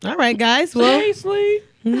 Nope. All right, guys. Well, Hey, Sleep.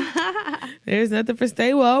 there's nothing for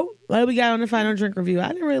Stay Woke. What we got on the final drink review? I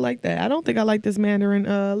didn't really like that. I don't think I like this Mandarin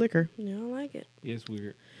liquor. You don't like it. It's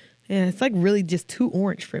weird. Yeah, it's like really just too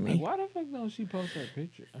orange for Like, me. why the fuck don't she post that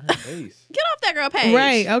picture? Her face. Get off that girl page.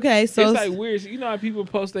 Right. Okay. So It's like weird. You know how people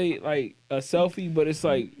post a selfie, but it's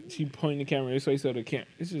like she pointing the camera this way, so the camera.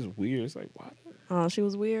 It's just weird. It's like why? Oh, she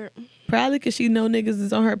was weird. probably because she know niggas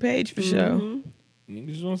is on her page for sure. Niggas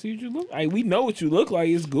just want to see what you look like. We know what you look like.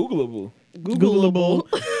 It's Googleable. Googleable.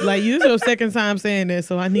 Like you, your second time saying that,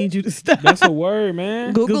 so I need you to stop. That's a word,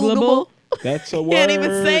 man. Googleable. That's a word. Can't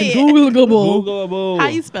even say it. Googleable. Googleable. How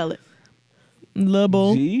you spell it?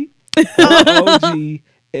 Lable. GOOGLABLE.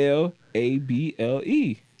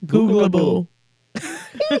 Googleable.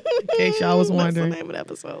 In case y'all was That's the wondering. name of the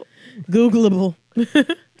episode. Googleable.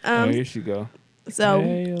 Oh, here she go. So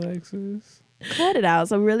Hey, Alexis. cut it out.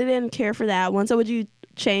 So really didn't care for that one. So would you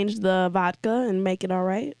change the vodka and make it all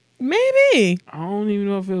right? Maybe. I don't even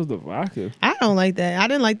know if it was the vodka. I don't like that. I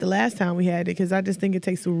didn't like the last time we had it because I just think it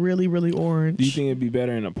tastes really, really orange. Do you think it'd be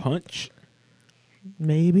better in a punch?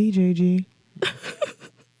 Maybe, JG.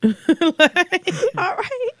 All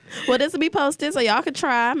right. Well, this will be posted so y'all can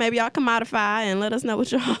try. Maybe y'all can modify and let us know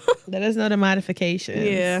what y'all. Let us know the modifications.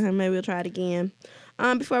 Yeah, and maybe we'll try it again.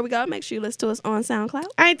 Before we go, make sure you listen to us on SoundCloud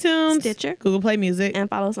iTunes, Stitcher. Google Play Music, and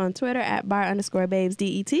follow us on Twitter at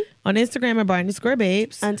bar_babesdet. on Instagram at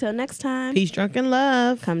bar_babes. Until next time, Peace, drunk, and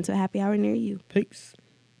love. come to a happy hour near you. Peace.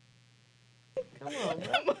 Come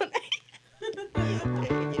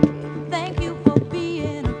on.